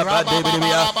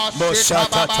 Kabadibia,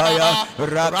 Moshatataya,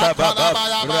 Rakababa,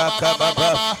 Rakababa,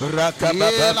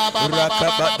 Rakababa,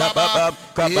 Rakabadababa,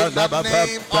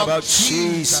 Kabadababa,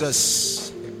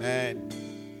 Jesus. Amen.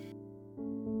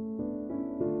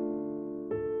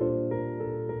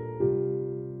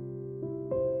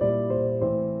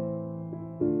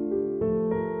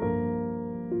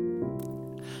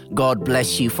 God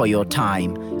bless you for your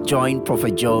time. Join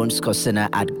Prophet Jones Kosina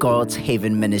at God's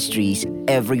Haven Ministries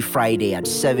every Friday at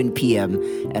 7 p.m.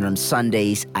 and on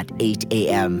Sundays at 8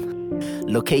 a.m.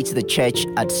 Locate the church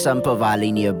at Sampa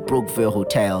Valley near Brookville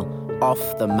Hotel off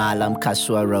the Malam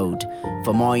Kasua Road.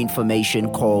 For more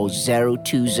information, call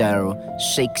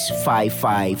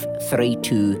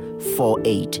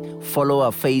 020-655-3248. Follow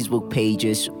our Facebook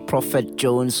pages, Prophet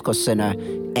Jones Kosina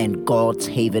and God's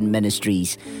Haven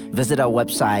Ministries. Visit our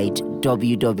website,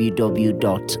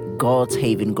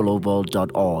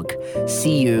 www.godshavenglobal.org.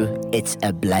 See you. It's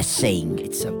a blessing.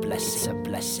 It's a blessing. It's a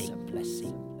blessing.